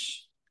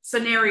each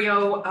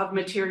scenario of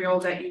material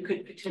that you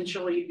could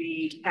potentially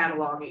be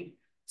cataloging.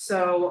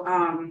 So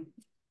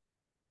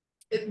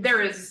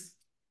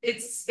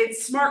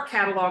it's smart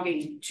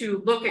cataloging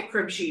to look at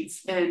crib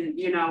sheets and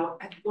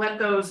let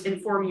those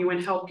inform you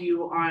and help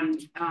you on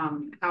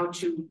how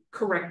to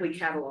correctly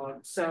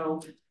catalog.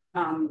 So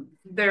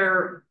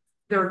they're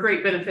a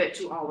great benefit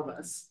to all of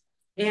us.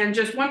 And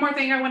just one more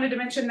thing I wanted to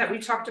mention that we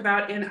talked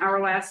about in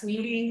our last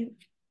meeting.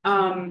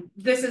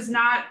 This is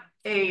not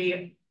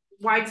a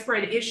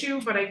widespread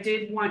issue, but I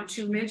did want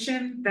to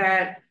mention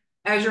that,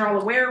 as you're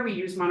all aware, we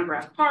use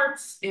monograph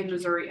parts in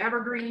Missouri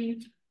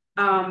Evergreen.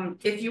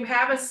 If you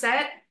have a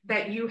set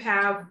that you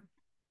have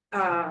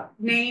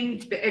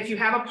named, if you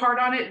have a part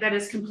on it that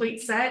is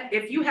complete set,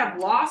 if you have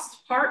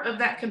lost part of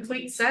that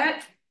complete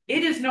set,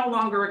 it is no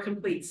longer a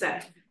complete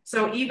set.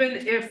 So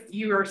even if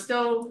you are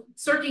still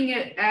circling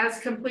it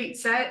as complete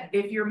set,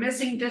 if you're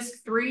missing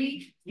disc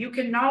 3, you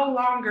can no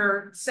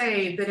longer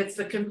say that it's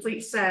the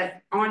complete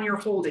set on your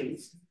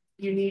holdings.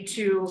 You need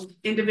to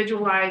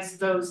individualize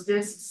those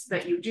discs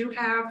that you do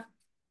have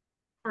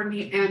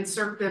and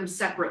circ them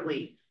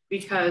separately,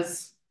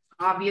 because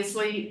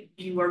obviously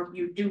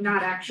you do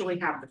not actually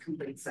have the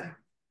complete set.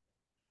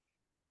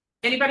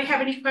 Anybody have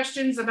any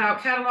questions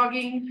about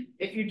cataloging?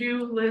 If you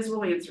do, Liz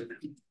will answer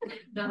them.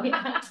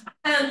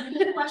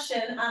 Good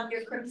question.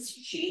 Your crib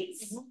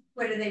sheets,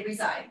 where do they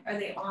reside? Are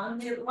they on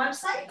the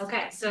website?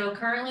 Okay, so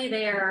currently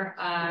they are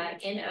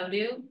in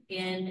Odoo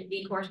in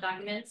the course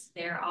documents.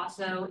 They're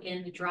also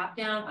in the drop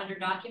down under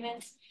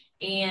documents.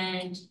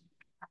 And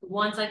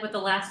once I put the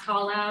last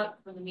call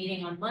out from the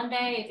meeting on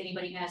Monday, if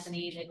anybody has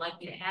any they'd like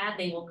me to add,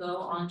 they will go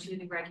onto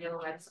the regular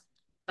website.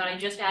 But I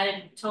just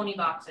added Tony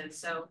boxes,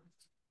 so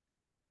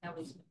that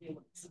was a few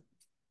ones.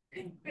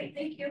 Okay, great,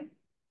 thank you.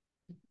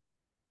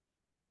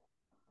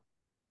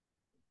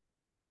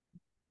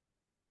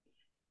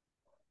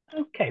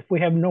 Okay, if we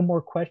have no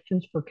more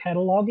questions for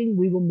cataloging,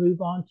 we will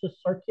move on to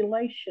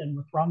circulation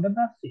with Rhonda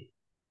Bussey.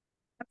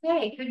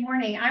 Okay, good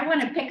morning. I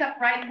want to pick up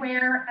right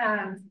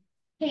where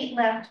Kate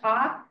left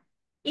off.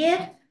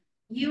 If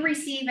you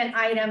receive an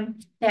item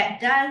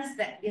that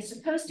is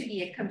supposed to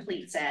be a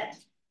complete set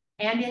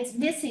and it's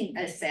missing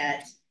a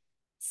set,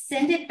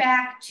 send it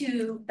back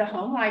to the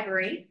home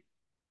library.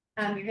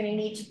 You're going to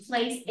need to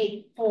place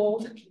a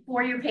fold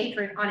for your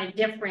patron on a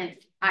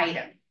different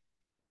item.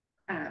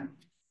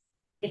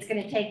 It's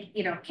going to take,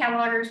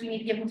 catalogers, we need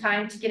to give them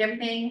time to get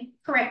everything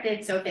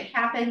corrected. So if it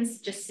happens,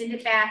 just send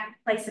it back,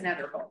 place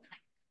another fold.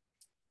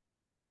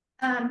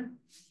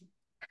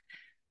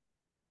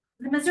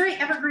 The Missouri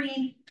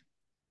Evergreen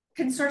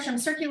Consortium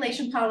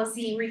circulation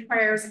policy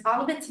requires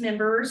all of its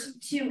members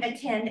to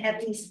attend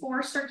at least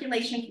 4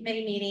 circulation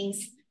committee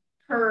meetings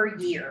per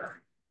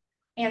year.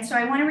 And so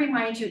I want to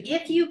remind you,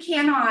 if you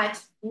cannot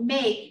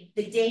make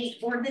the date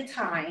or the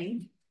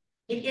time,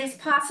 it is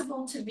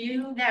possible to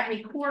view that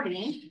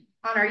recording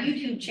on our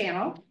YouTube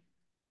channel.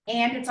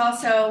 And it's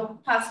also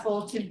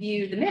possible to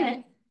view the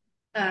minutes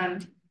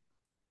on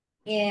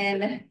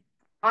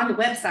the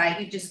website.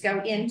 You just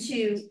go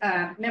into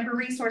member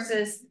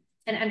resources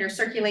and under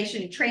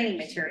circulation training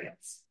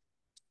materials.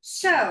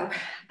 So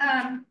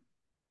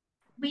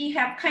we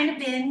have kind of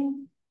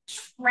been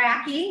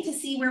tracking to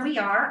see where we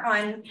are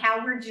on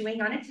how we're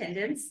doing on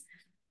attendance.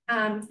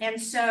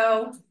 And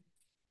so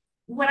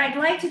what I'd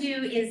like to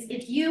do is,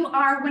 if you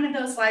are one of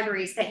those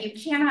libraries that you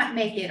cannot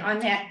make it on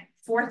that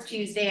 4th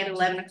Tuesday at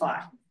 11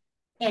 o'clock,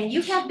 and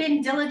you have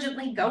been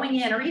diligently going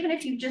in, or even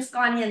if you've just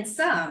gone in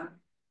some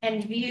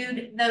and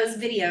viewed those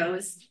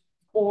videos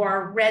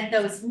or read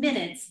those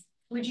minutes,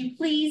 would you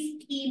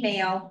please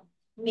email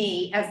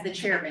me as the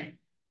chairman?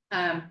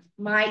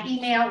 My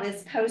email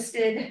is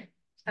posted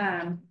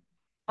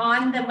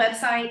on the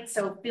website,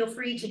 so feel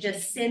free to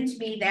just send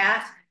me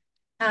that.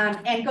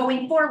 And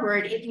going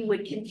forward, if you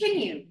would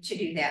continue to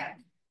do that.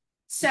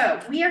 So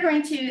we are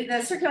going to,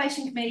 the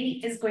circulation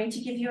committee is going to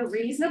give you a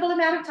reasonable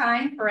amount of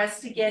time for us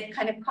to get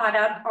kind of caught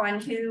up on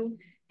who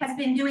has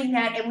been doing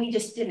that, and we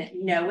just didn't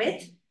know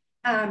it.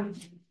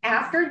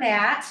 After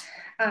that,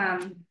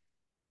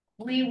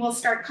 we will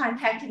start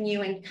contacting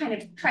you and kind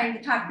of trying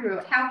to talk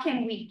through how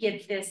can we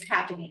get this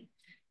happening,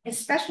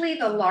 especially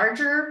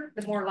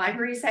the more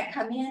libraries that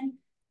come in.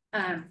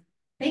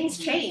 Things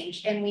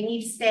change and we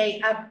need to stay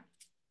up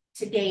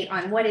to date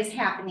on what is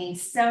happening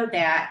so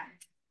that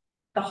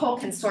the whole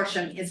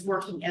consortium is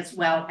working as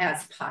well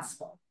as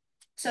possible.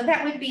 So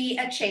that would be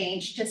a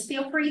change. Just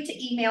feel free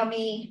to email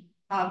me.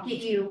 I'll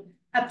get you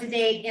up to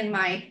date in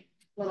my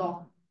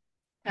little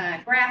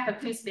graph of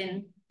who's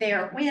been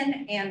there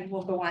when, and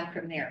we'll go on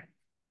from there.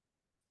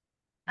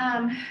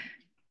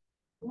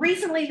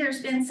 Recently,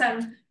 there's been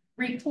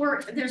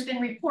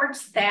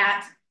reports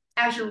that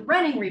as you're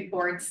running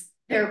reports,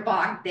 they're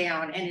bogged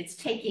down and it's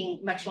taking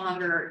much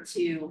longer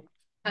to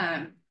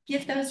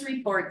get those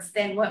reports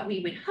than what we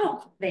would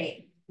hope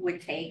they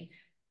would take.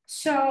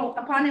 So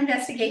upon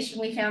investigation,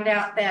 we found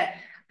out that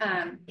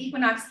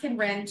Equinox can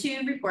run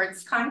 2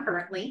 reports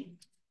concurrently.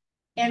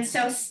 And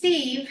so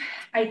Steve,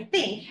 I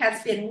think,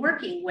 has been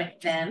working with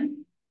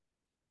them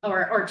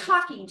or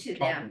talking to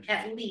them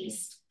at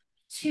least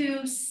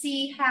to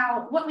see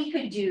what we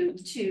could do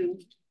to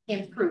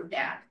improve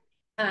that.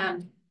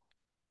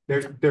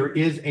 There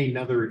is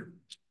another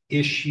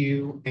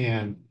issue,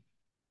 and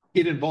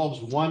it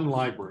involves one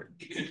library.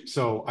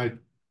 So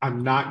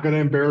I'm not going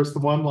to embarrass the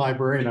one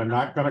library, and I'm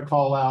not going to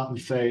call out and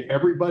say,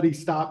 everybody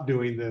stop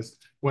doing this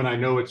when I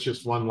know it's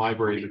just one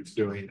library that's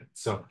doing it.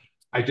 So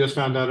I just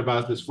found out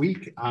about it this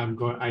week.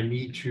 I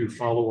need to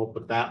follow up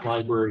with that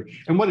library.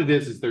 And what it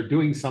is they're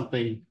doing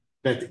something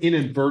that's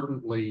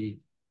inadvertently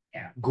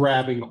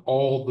grabbing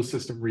all the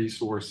system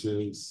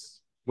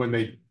resources when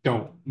they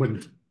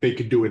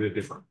could do it a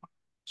different way.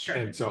 Sure.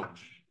 And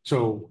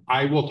so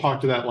I will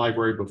talk to that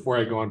library before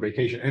I go on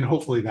vacation, and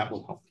hopefully that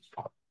will help.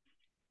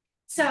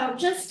 So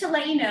just to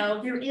let you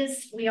know,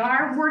 we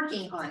are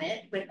working on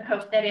it with the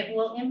hope that it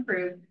will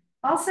improve.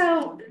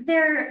 Also,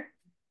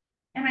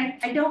 and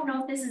I don't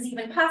know if this is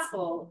even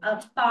possible,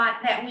 a thought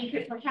that we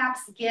could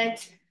perhaps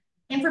get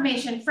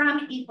information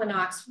from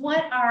Equinox.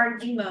 What are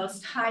the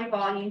most high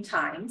volume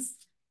times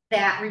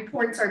that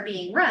reports are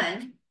being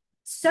run,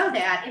 so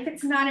that if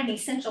it's not an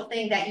essential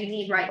thing that you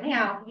need right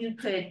now, you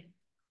could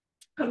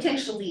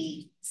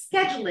potentially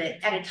schedule it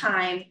at a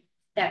time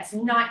that's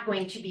not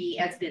going to be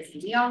as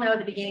busy. We all know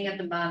the beginning of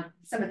the month,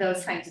 some of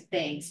those kinds of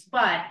things,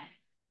 but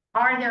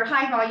are there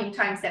high volume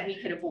times that we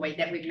could avoid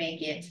that would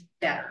make it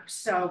better?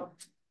 So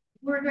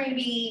we're going to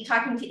be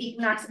talking to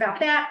Equinox about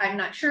that. I'm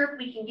not sure if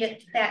we can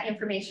get that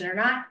information or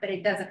not, but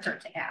it doesn't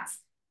hurt to ask.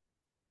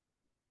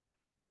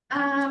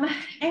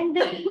 And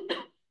then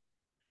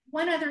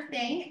one other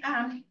thing,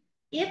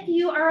 if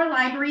you are a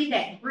library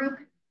that group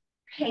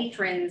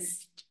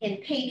patrons in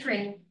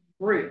patron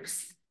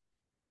groups,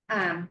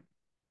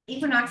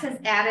 Equinox has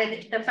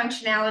added the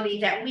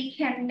functionality that we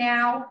can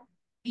now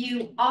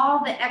view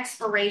all the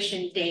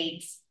expiration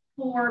dates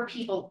for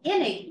people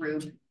in a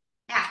group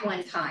at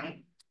one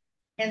time.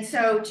 And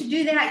so to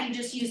do that, you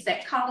just use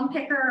that column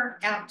picker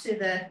out to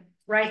the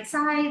right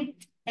side,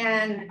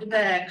 and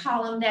the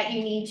column that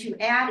you need to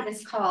add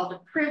is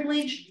called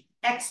privileged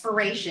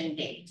expiration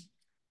date.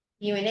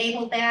 You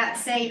enable that,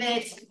 save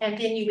it, and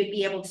then you would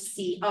be able to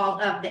see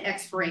all of the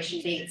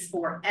expiration dates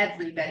for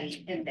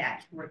everybody in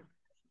that group.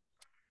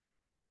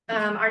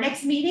 Our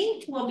next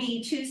meeting will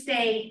be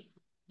Tuesday,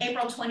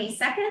 April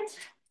 22nd.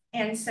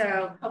 And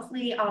so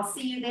hopefully I'll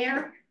see you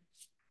there.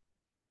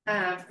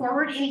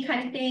 Forward any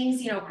kind of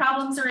things,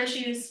 problems or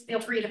issues, feel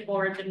free to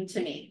forward them to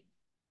me.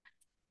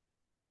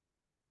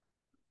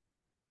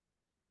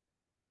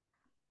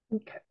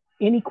 Okay.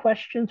 Any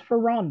questions for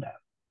Rhonda?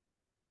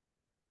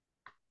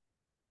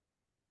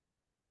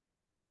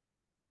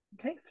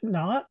 Okay, if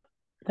not,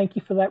 thank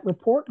you for that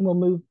report, and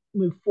we'll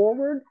move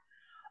forward.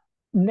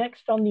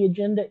 Next on the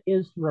agenda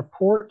is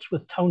reports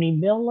with Tony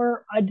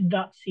Miller. I did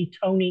not see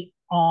Tony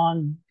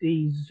on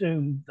the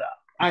Zoom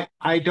though.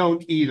 I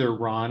don't either,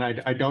 Ron.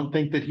 I don't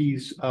think that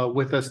he's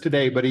with us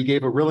today, but he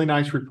gave a really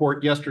nice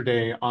report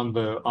yesterday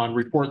on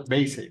report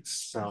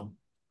basics. So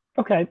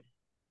okay.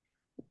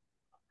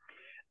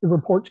 The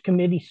reports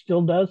committee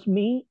still does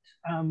meet.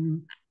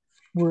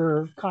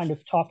 We're kind of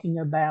talking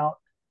about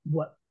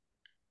what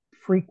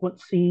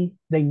frequency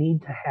they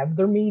need to have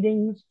their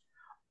meetings.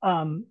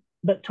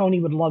 But Tony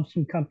would love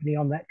some company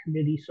on that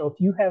committee. So if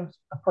you have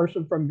a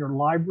person from your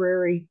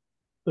library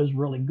who's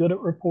really good at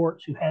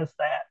reports, who has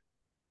that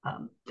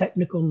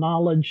technical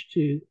knowledge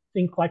to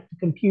think like the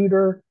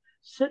computer,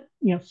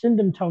 send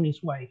him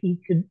Tony's way. He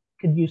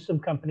could use some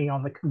company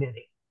on the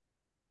committee.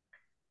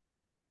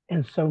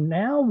 And so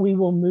now we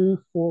will move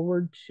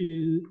forward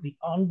to the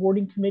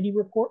onboarding committee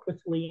report with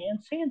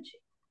Leanne Santee.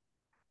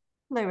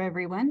 Hello,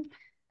 everyone.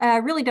 I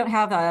really don't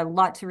have a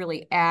lot to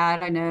really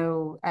add. I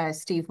know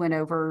Steve went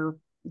over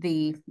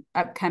the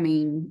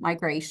upcoming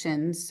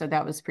migrations, so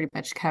that was pretty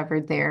much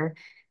covered there.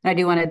 And I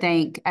do want to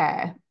thank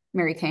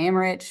Mary Kay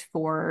Emmerich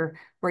for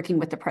working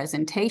with the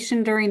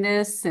presentation during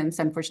this, since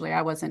unfortunately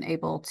I wasn't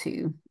able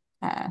to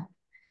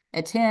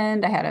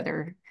attend. I had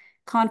other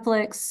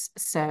conflicts.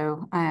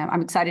 So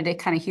I'm excited to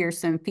kind of hear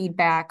some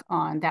feedback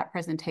on that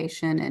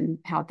presentation and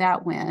how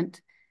that went.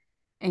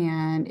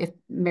 And if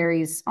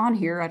Mary's on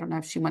here, I don't know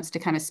if she wants to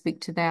kind of speak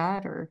to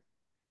that, or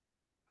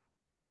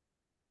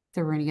if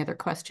there were any other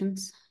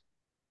questions.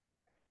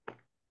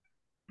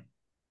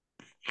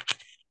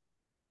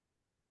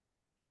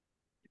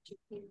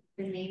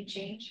 The name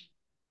change.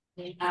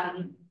 We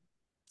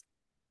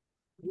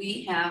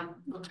have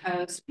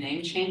proposed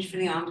name change for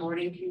the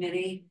onboarding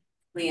committee.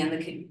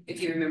 Leanne,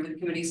 if you remember, the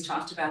committee's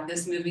talked about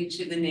this, moving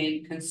to the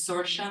name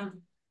Consortium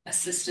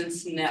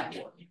Assistance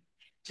Network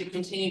to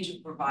continue to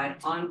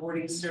provide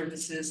onboarding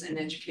services and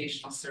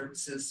educational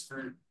services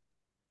for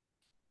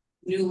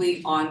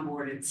newly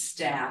onboarded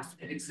staff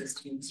at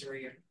existing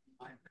Missouri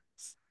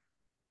libraries.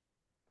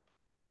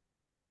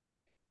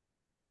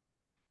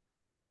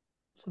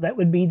 So that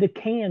would be the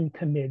CAN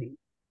committee.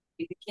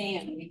 We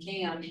can.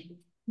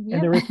 Yep.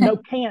 And there is no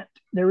can't.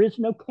 There is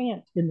no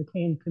can't in the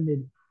CAN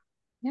committee.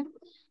 Yep,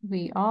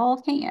 we all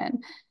can.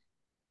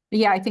 But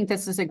yeah, I think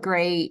this is a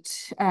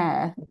great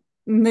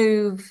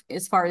move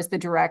as far as the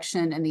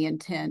direction and the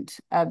intent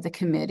of the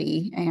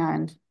committee.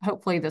 And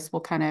hopefully this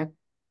will kind of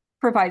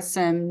provide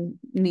some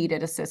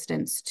needed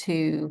assistance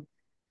to,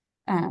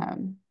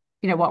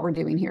 what we're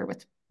doing here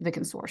with the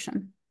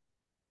consortium.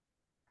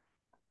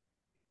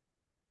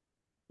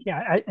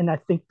 Yeah, and I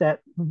think that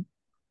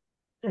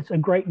it's a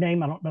great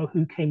name. I don't know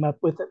who came up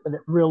with it, but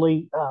it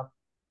really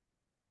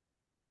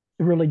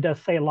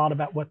does say a lot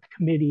about what the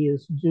committee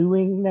is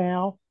doing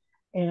now.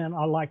 And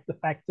I like the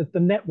fact that the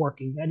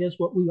networking, that is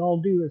what we all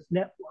do, is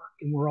network,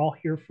 and we're all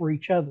here for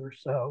each other.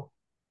 So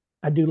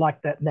I do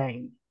like that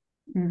name.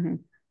 Mm-hmm.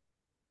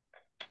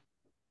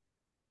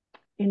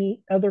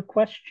 Any other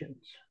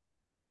questions?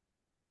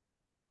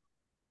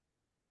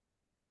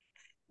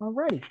 All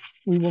righty,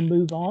 we will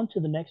move on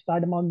to the next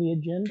item on the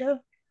agenda.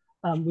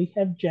 We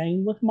have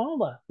Jane with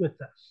Mala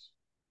with us.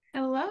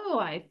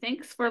 Hello,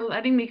 thanks for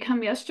letting me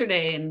come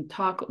yesterday and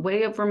talk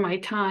way over my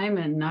time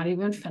and not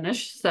even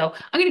finish. So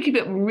I'm going to keep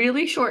it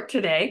really short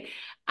today.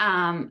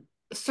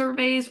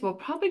 Surveys will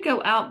probably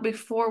go out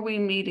before we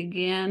meet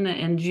again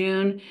in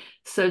June.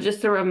 So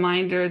just a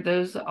reminder,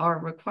 those are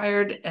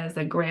required as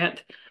a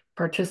grant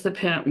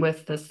participant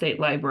with the state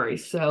library.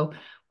 So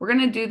we're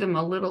going to do them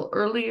a little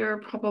earlier.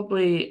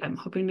 Probably, I'm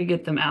hoping to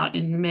get them out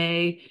in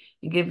May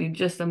and give you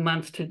just a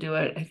month to do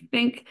it. I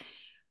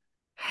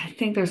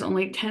think there's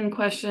only 10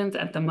 questions.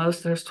 At the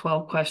most, there's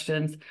 12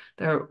 questions.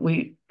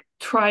 We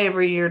try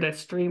every year to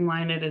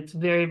streamline it. It's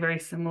very, very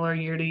similar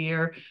year to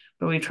year,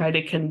 but we try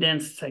to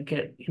condense to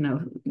get,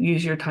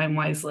 use your time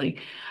wisely.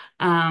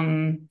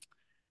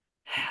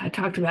 I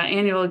talked about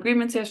annual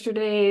agreements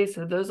yesterday,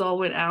 so those all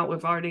went out.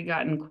 We've already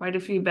gotten quite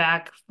a few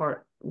back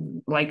for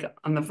like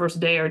on the first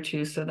day or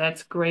two, so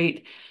that's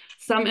great.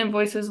 Some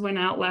invoices went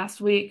out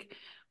last week,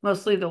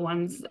 mostly the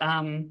ones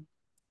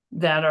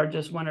that are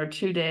just 1 or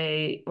 2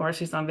 day, or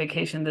she's on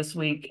vacation this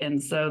week,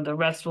 and so the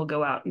rest will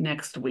go out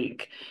next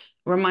week.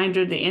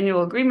 Reminder, the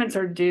annual agreements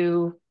are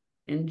due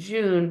in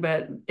June,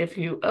 but if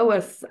you owe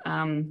us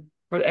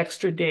for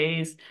extra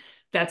days,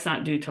 that's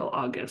not due till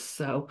August.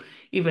 So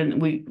even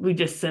we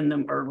just send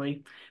them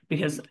early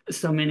because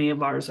so many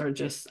of ours are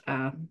just,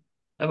 of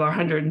our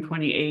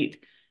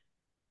 128,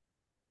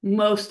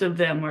 most of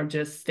them are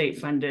just state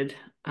funded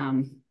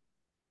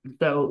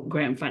so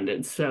grant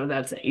funded. So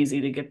that's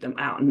easy to get them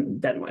out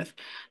and done with.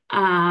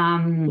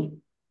 I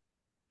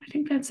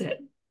think that's it.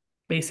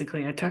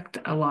 Basically, I talked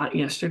a lot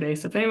yesterday.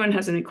 So if anyone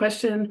has any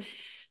question,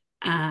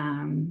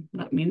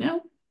 let me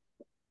know.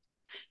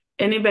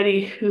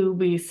 Anybody who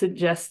we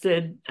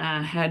suggested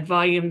had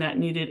volume that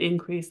needed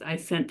increase, I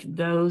sent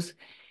those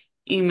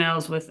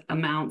emails with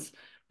amounts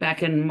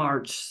back in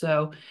March.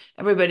 So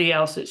everybody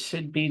else, it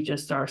should be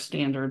just our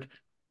standard,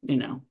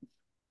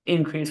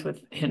 increase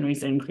with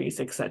Henry's increase,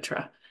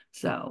 etc.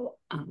 So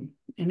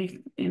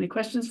any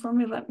questions for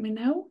me, let me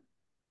know.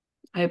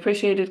 I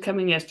appreciated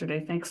coming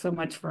yesterday. Thanks so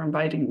much for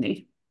inviting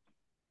me.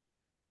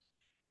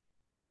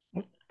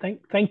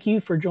 Thank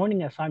you for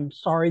joining us. I'm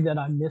sorry that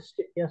I missed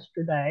it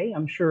yesterday.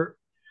 I'm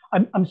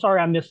sorry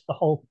I missed the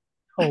whole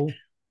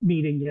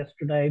meeting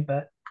yesterday,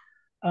 but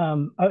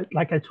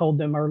like I told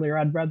them earlier,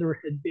 I'd rather it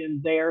had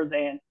been there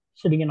than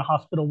sitting in a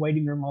hospital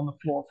waiting room on the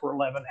floor for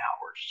 11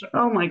 hours. So.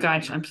 Oh my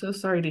gosh, I'm so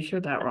sorry to hear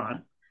that,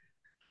 Ron.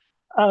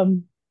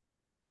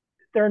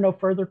 There are no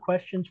further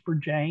questions for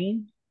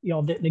Jane.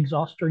 Y'all didn't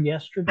exhaust her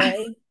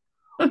yesterday.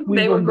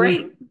 They were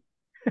great.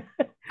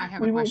 I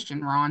have a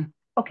question, Ron.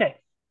 Okay.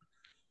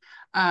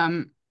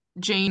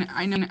 Jane,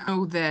 I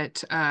know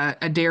that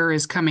Adair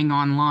is coming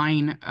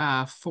online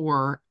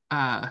for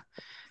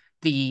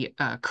the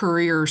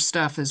career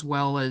stuff as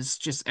well as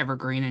just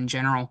Evergreen in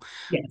general.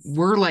 Yes.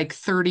 We're like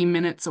 30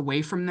 minutes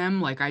away from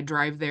them. Like I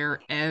drive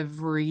there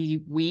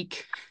every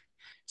week.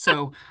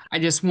 So I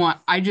just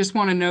want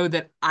to know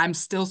that I'm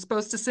still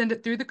supposed to send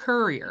it through the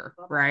courier,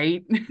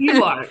 right?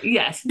 You are,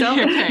 yes.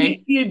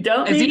 Okay. You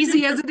don't as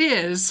easy as it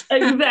is.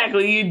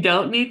 Exactly. You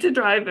don't need to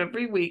drive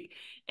every week.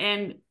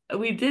 And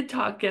we did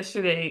talk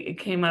yesterday, it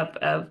came up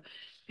of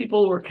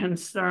people were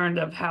concerned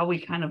of how we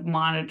kind of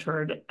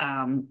monitored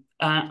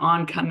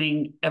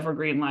oncoming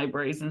Evergreen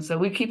libraries. And so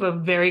we keep a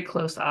very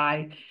close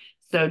eye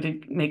so to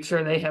make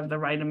sure they have the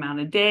right amount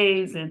of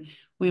days. And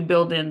we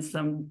build in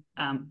some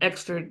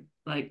extra,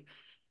 like,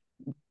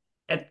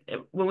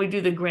 when we do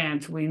the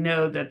grant, we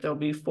know that there'll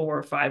be 4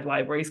 or 5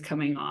 libraries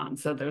coming on.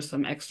 So there's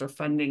some extra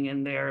funding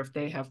in there if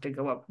they have to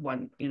go up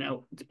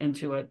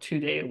into a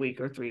 2-day-a-week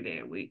or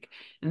 3-day-a-week.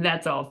 And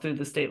that's all through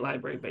the state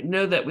library. But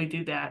know that we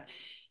do that.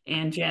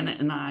 And Janet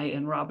and I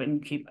and Robin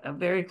keep a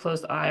very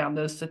close eye on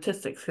those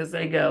statistics because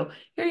they go,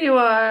 here you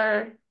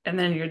are, and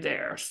then you're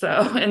there. So,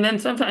 and then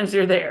sometimes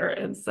you're there.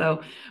 And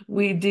so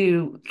we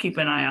do keep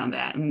an eye on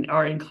that and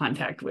are in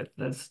contact with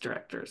those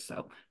directors.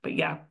 So, but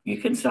yeah,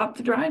 you can stop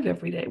the drive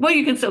every day. Well,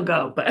 you can still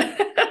go, but.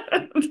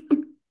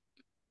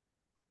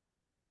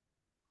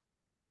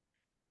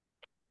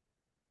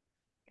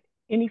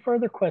 Any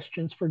further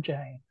questions for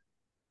Jane?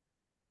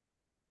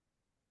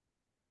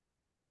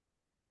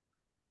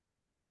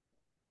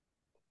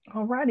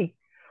 All righty.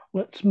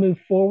 Let's move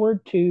forward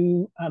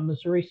to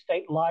Missouri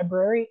State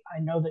Library. I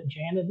know that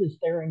Janet is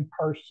there in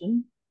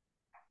person.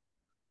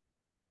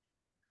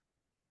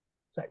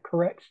 Is that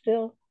correct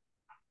still?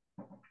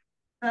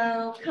 So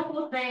a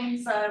couple of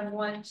things I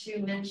want to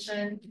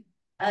mention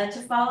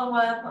to follow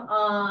up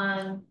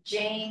on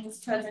Jane's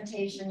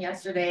presentation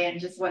yesterday and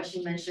just what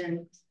she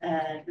mentioned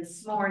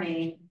this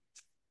morning.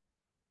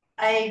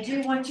 I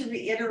do want to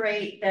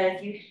reiterate that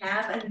if you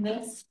have a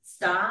missed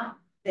stop,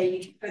 that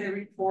you put a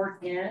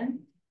report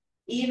in,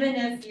 even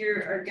if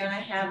you're going to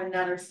have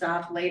another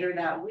stop later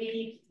that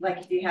week. Like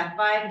if you have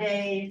 5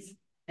 days,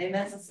 they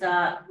miss a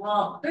stop.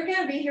 Well, they're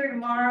going to be here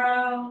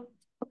tomorrow.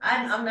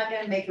 I'm not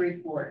going to make a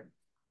report.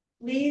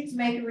 Please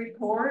make a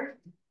report,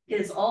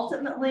 because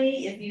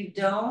ultimately, if you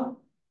don't,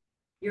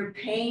 you're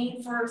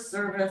paying for a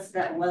service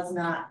that was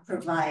not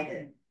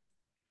provided.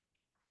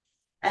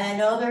 And I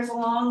know there's a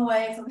long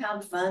way from how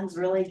the funds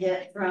really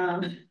get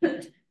from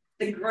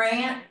the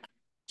grant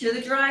to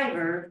the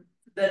driver,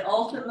 but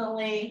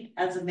ultimately,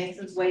 as it makes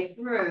its way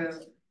through,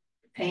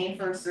 paying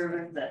for a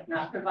service that's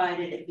not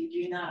provided if you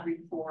do not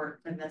report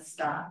the missed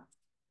stop.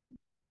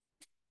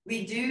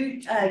 We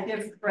do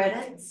give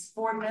credits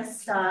for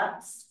missed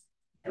stops,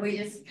 and we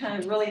just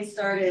kind of really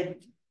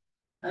started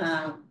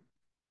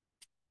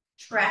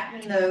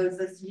tracking those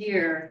this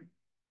year.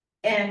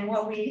 And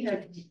what we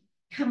have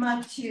come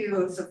up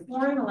to is a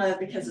formula,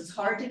 because it's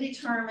hard to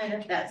determine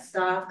if that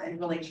stop and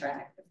really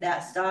track. If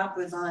that stop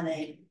was on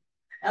a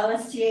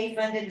LSTA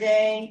funded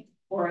day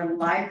or a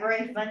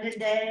library funded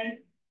day,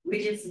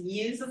 we just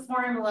use the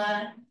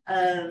formula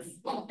of,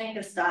 I think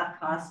the stop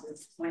cost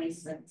is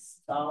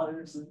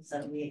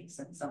 $26.78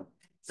 something.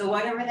 So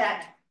whatever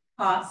that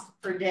cost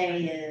per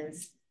day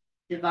is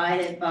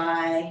divided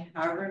by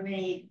however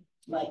many,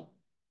 like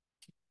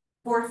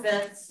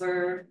 4/5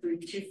 or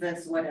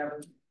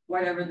 2/5,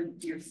 whatever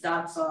your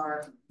stops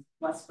are,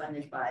 what's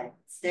funded by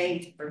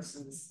state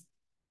versus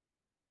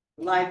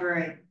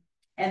library,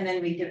 and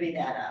then we divvy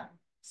that up.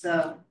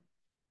 So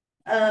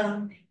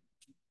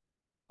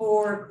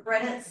for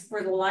credits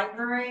for the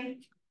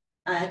library,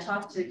 I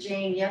talked to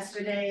Jane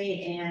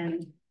yesterday,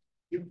 and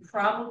you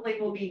probably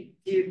will be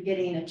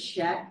getting a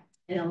check,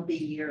 and it'll be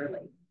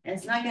yearly. And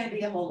it's not going to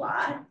be a whole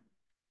lot,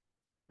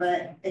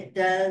 but it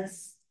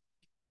does.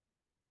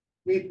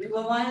 We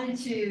wanted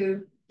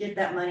to get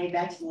that money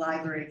back to the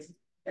libraries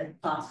if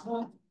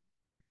possible.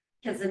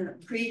 Because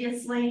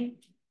previously,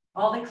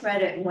 all the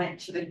credit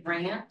went to the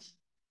grant,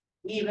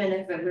 even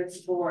if it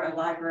was for a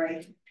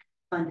library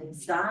funded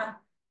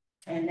stop.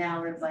 And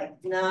now we're like,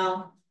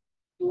 no,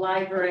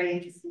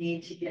 libraries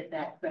need to get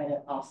that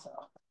credit also.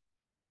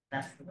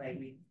 That's the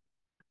way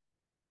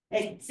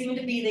it seemed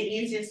to be the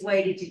easiest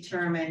way to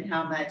determine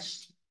how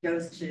much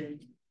goes to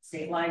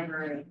state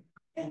library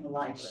and the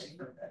library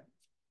for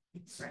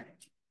the credit.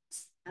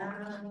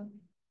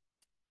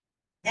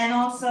 And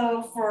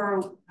also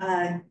for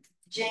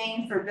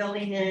Jane for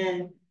building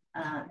in,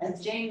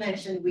 as Jane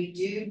mentioned, we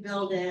do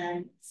build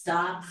in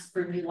stops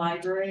for new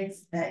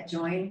libraries that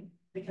join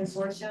the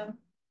consortium.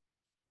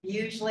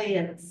 Usually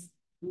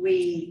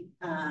we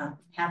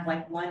have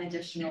like one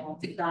additional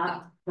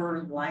stop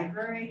per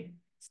library.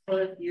 So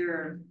if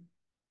you're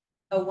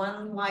a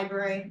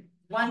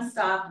one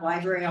stop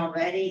library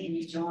already and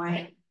you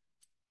join,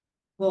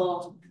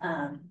 we'll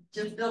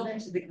just build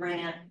into the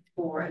grant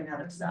for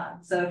another stop.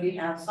 So if you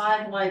have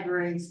 5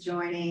 libraries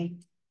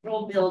joining,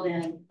 we'll build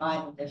in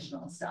 5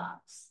 additional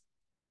stops.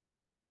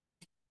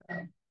 So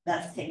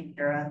that's taken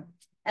care of.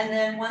 And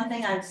then one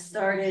thing I've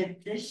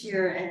started this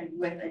year and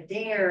with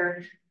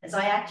Adair is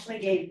I actually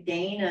gave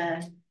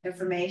Dana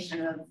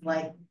information of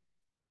like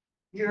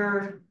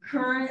your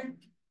current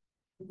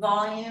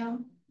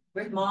volume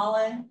with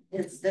Mullen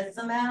is this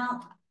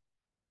amount.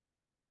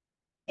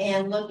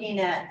 And looking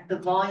at the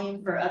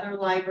volume for other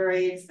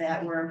libraries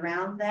that were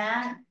around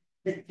that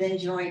then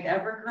joined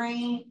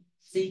Evergreen.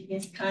 So you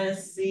can kind of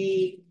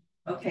see,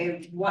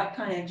 okay, what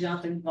kind of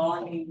jump in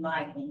volume you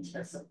might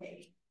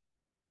anticipate.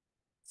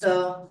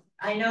 So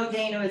I know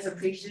Dana is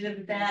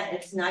appreciative of that.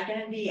 It's not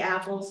going to be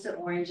apples to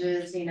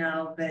oranges, you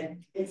know, but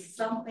it's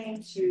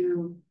something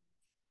to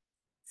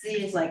see.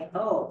 It's like,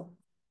 oh,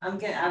 I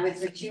would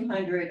say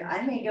 200.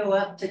 I may go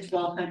up to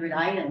 1,200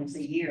 items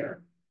a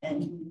year.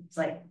 And it's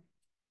like,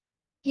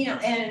 you know,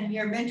 and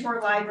your mentor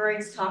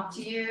libraries talk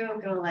to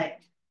you, go like,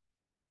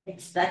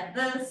 expect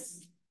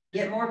this,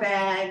 get more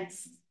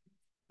bags.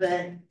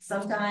 But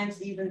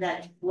sometimes even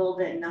that little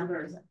bit of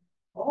numbers,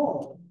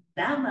 oh,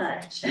 that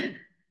much.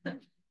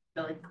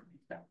 Really.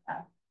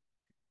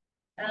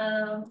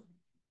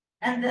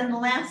 And then the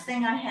last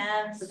thing I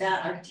have is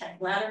about our tech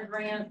ladder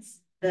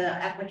grants. The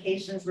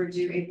applications were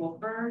due April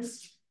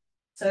 1st.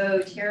 So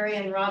Terry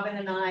and Robin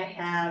and I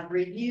have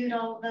reviewed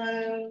all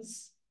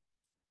those.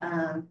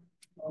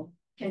 We'll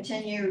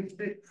continue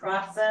the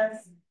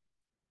process.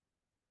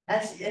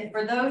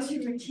 For those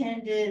who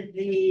attended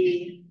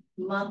the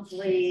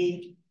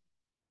monthly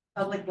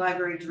Public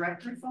Library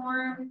Director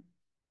Forum,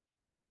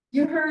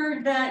 you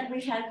heard that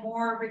we had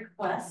more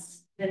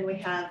requests than we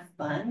have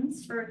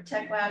funds for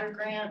tech ladder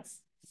grants.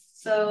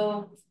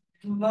 So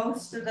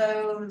most of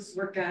those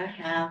we're going to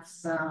have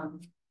some,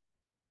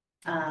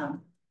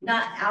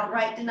 not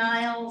outright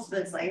denials, but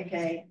it's like,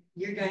 okay,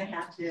 you're going to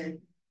have to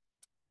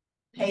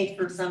pay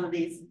for some of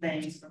these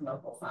things from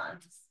local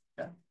funds.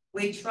 So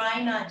we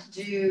try not to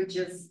do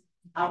just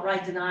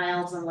outright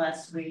denials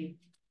unless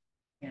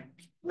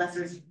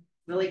there's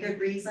really good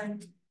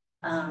reason.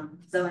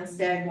 So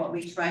instead, what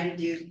we try to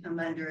do to come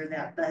under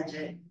that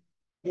budget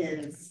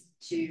is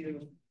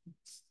to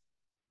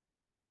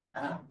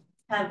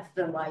have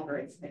the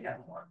libraries pick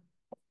up more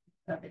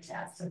of the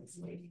tab, so to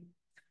speak.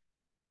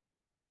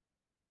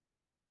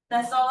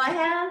 That's all I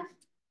have.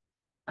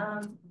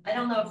 I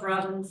don't know if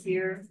Robin's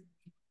here.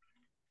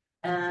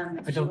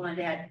 If you wanted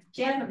to add,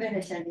 she hasn't been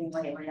attending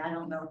lately. I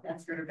don't know if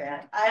that's good or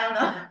bad.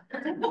 I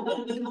don't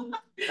know.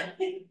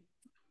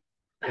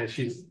 Yeah,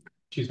 she's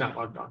not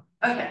logged on.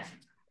 Okay.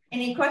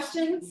 Any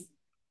questions?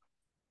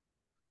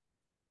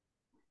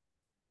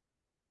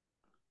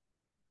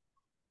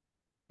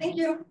 Thank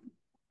you.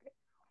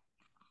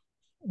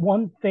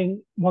 One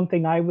thing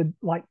I would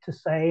like to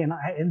say, and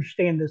I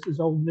understand this is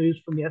old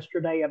news from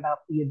yesterday about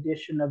the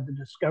addition of the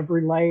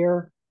discovery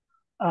layer.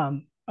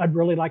 I'd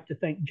really like to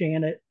thank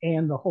Janet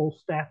and the whole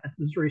staff at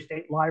the Missouri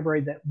State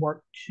Library that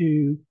worked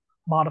to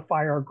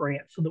modify our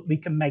grant so that we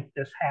can make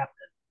this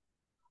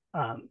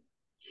happen.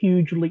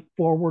 Huge leap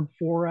forward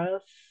for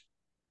us.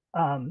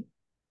 And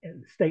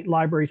the state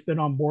library's been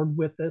on board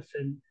with us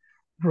and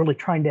really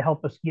trying to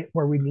help us get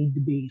where we need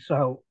to be.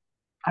 So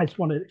I just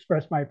want to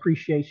express my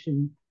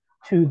appreciation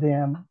to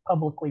them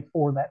publicly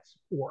for that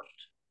support.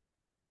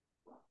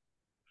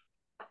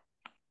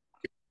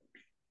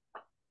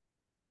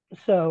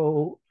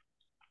 So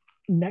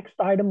next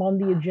item on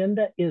the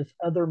agenda is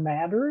other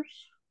matters.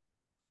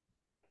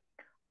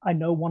 I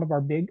know one of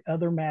our big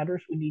other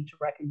matters we need to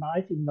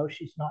recognize, even though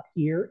she's not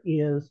here,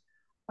 is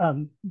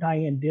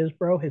Diane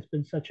Disbrow has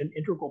been such an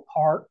integral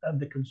part of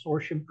the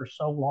consortium for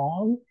so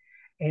long,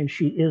 and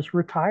she is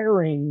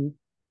retiring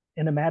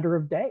in a matter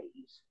of days.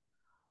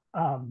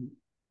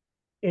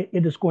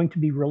 It is going to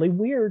be really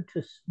weird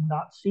to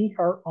not see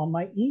her on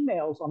my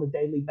emails on a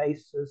daily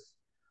basis,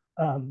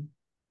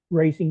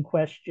 raising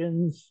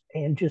questions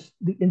and just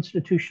the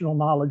institutional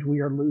knowledge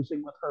we are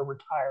losing with her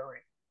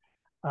retiring.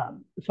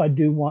 So I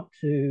do want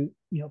to,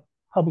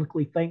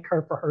 publicly thank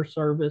her for her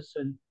service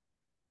and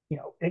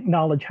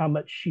acknowledge how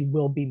much she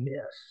will be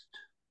missed.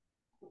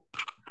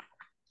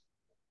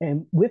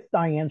 And with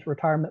Diane's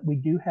retirement, we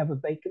do have a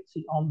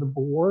vacancy on the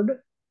board.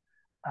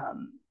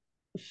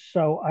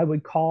 So I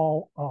would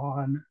call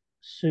on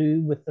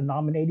Sue with the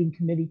nominating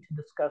committee to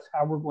discuss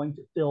how we're going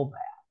to fill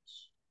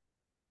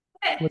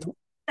that. Okay.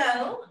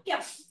 So,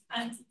 yes,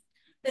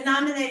 the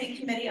nominating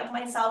committee of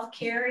myself,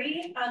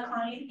 Carrie,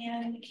 Connie,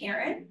 and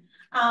Karen.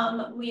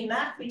 We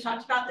met, we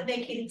talked about the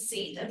vacated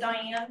seat of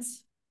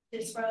Diane's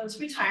Disrow's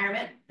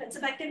retirement that's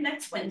effective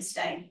next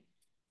Wednesday.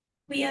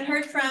 We had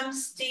heard from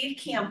Steve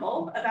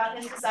Campbell about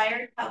his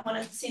desire to have one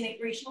of the scenic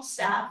regional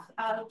staff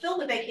fill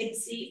the vacated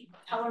seat.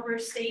 However,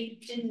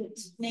 Steve didn't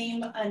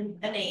name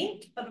a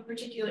name of a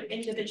particular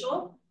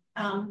individual,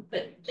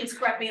 but please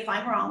correct me if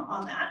I'm wrong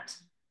on that.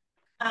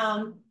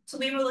 So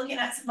we were looking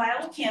at some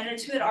viable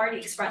candidates who had already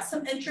expressed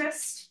some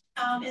interest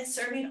in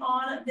serving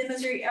on the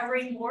Missouri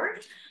Evergreen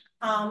Board.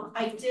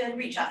 I did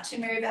reach out to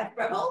Mary Beth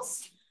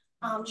Rebels.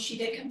 She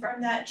did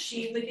confirm that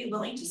she would be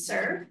willing to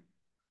serve.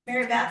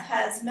 Mary Beth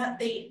has met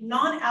the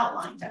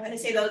non-outlined, I'm going to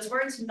say those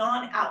words,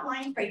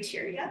 non-outlined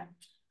criteria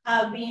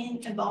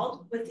being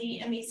involved with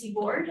the MEC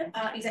board,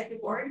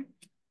 executive board,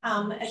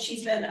 as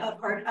she's been a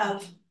part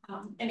of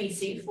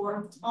MEC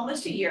for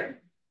almost a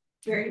year,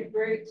 very,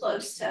 very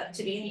close to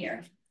being a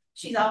year.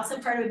 She's also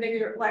part of a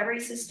bigger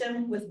library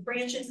system with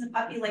branches and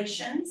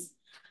populations.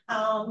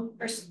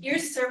 Her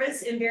years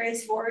service in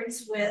various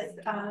boards with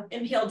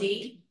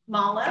MPLD,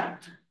 MALA,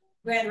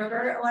 Grand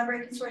River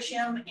Library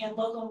Consortium, and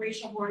local and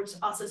regional boards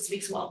also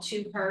speaks well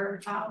to her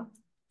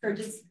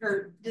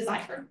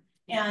desire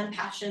and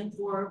passion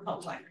for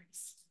public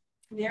libraries.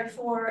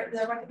 Therefore,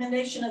 the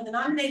recommendation of the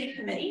nominating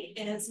committee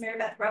is Mary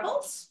Beth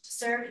Rebels to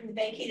serve in the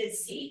vacated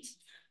seat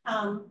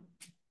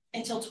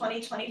until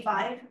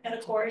 2025. And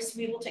of course,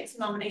 we will take some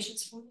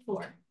nominations from the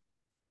floor.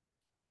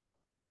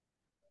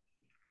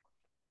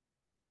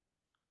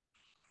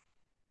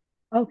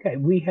 Okay,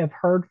 we have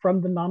heard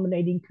from the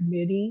nominating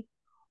committee.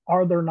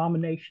 Are there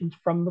nominations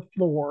from the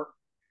floor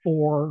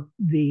for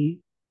the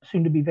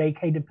soon to be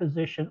vacated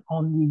position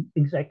on the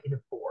executive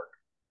board?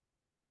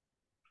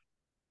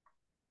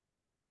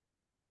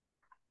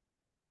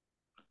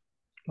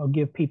 I'll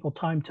give people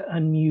time to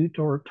unmute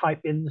or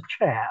type in the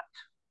chat.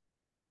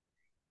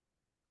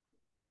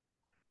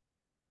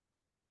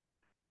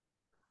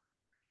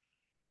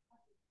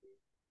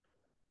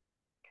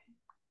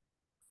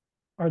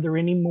 Are there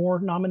any more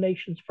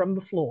nominations from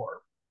the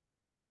floor?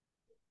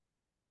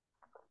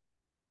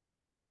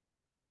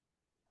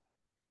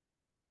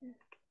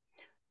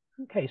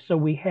 Okay, so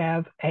we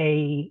have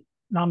a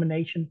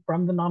nomination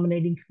from the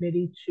nominating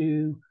committee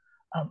to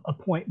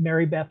appoint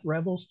Mary Beth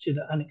Revels to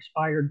the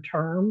unexpired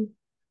term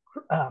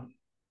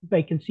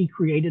vacancy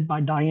created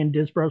by Diane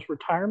Disbrow's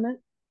retirement.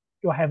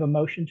 Do I have a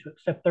motion to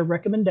accept their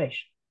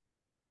recommendation?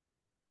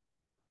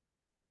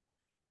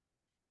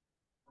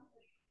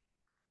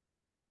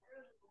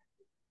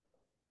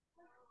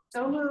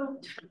 So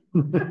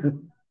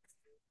moved.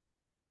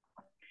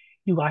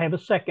 Do I have a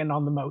second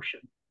on the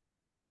motion?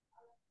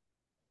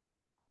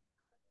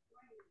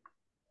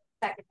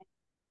 Second.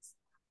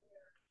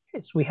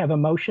 Okay, so we have a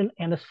motion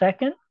and a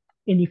second.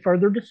 Any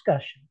further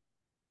discussion?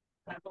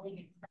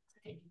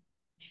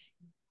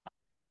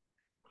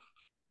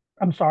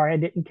 I'm sorry, I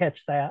didn't catch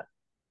that.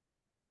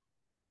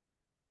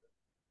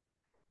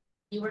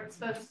 You weren't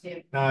supposed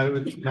to. No,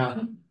 it was not.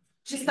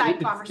 Just side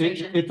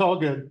conversation. It's all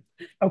good.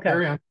 Okay.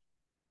 Carry on.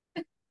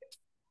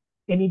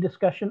 Any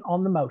discussion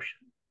on the motion?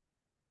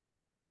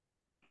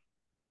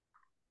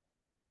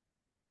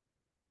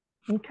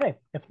 Okay,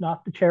 if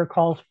not, the chair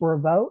calls for a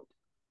vote.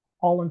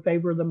 All in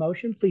favor of the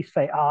motion, please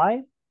say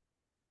aye.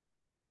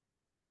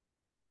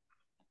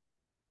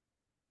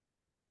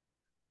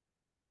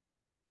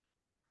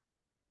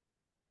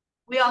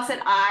 We all said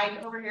aye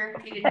over here.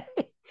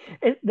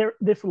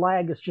 This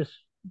lag is just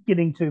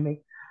getting to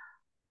me.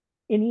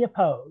 Any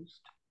opposed?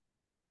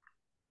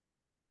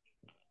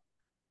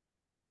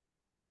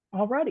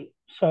 Alrighty,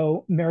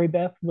 so Mary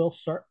Beth will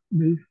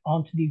move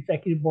on to the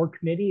executive board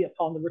committee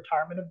upon the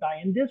retirement of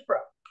Diane Disbrow.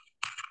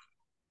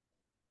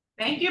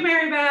 Thank you,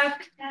 Mary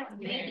Beth.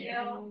 Thank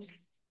you.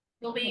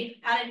 You'll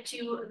be added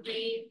to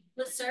the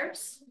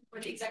listservs for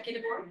the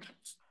executive board.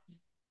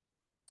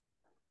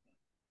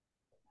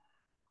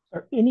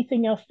 Or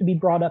anything else to be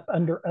brought up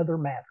under other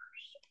matters?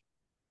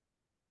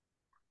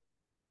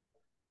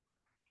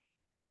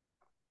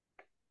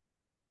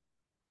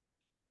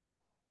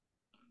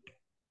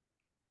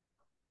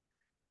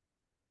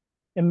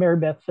 And Mary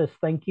Beth says,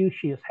 thank you.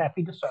 She is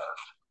happy to serve.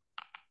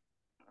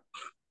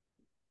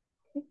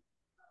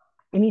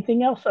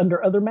 Anything else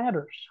under other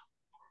matters?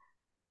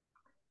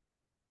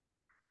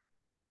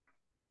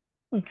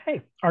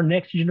 Okay, our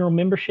next general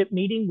membership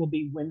meeting will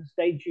be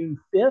Wednesday, June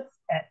 5th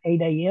at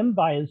 8 a.m.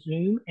 via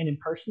Zoom and in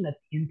person at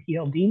the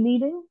NPLD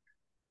meeting.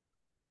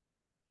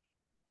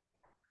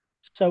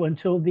 So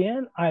until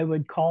then, I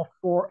would call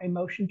for a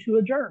motion to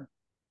adjourn.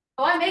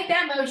 Oh, I make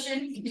that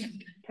motion.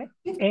 Okay,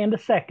 and a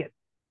second.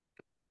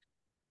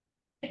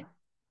 Okay.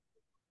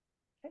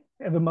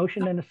 I have a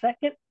motion and a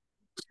second.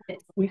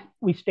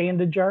 We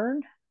stand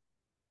adjourned.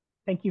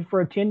 Thank you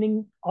for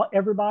attending,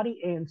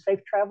 everybody, and safe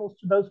travels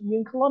to those of you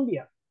in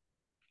Columbia.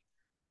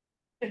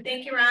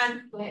 Thank you,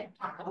 Ron. Go ahead.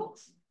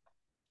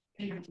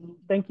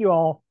 Thank you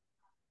all.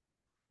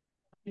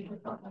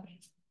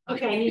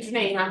 Okay, I need your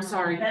name, I'm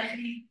sorry.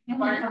 Thank you.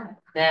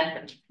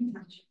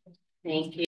 Thank you.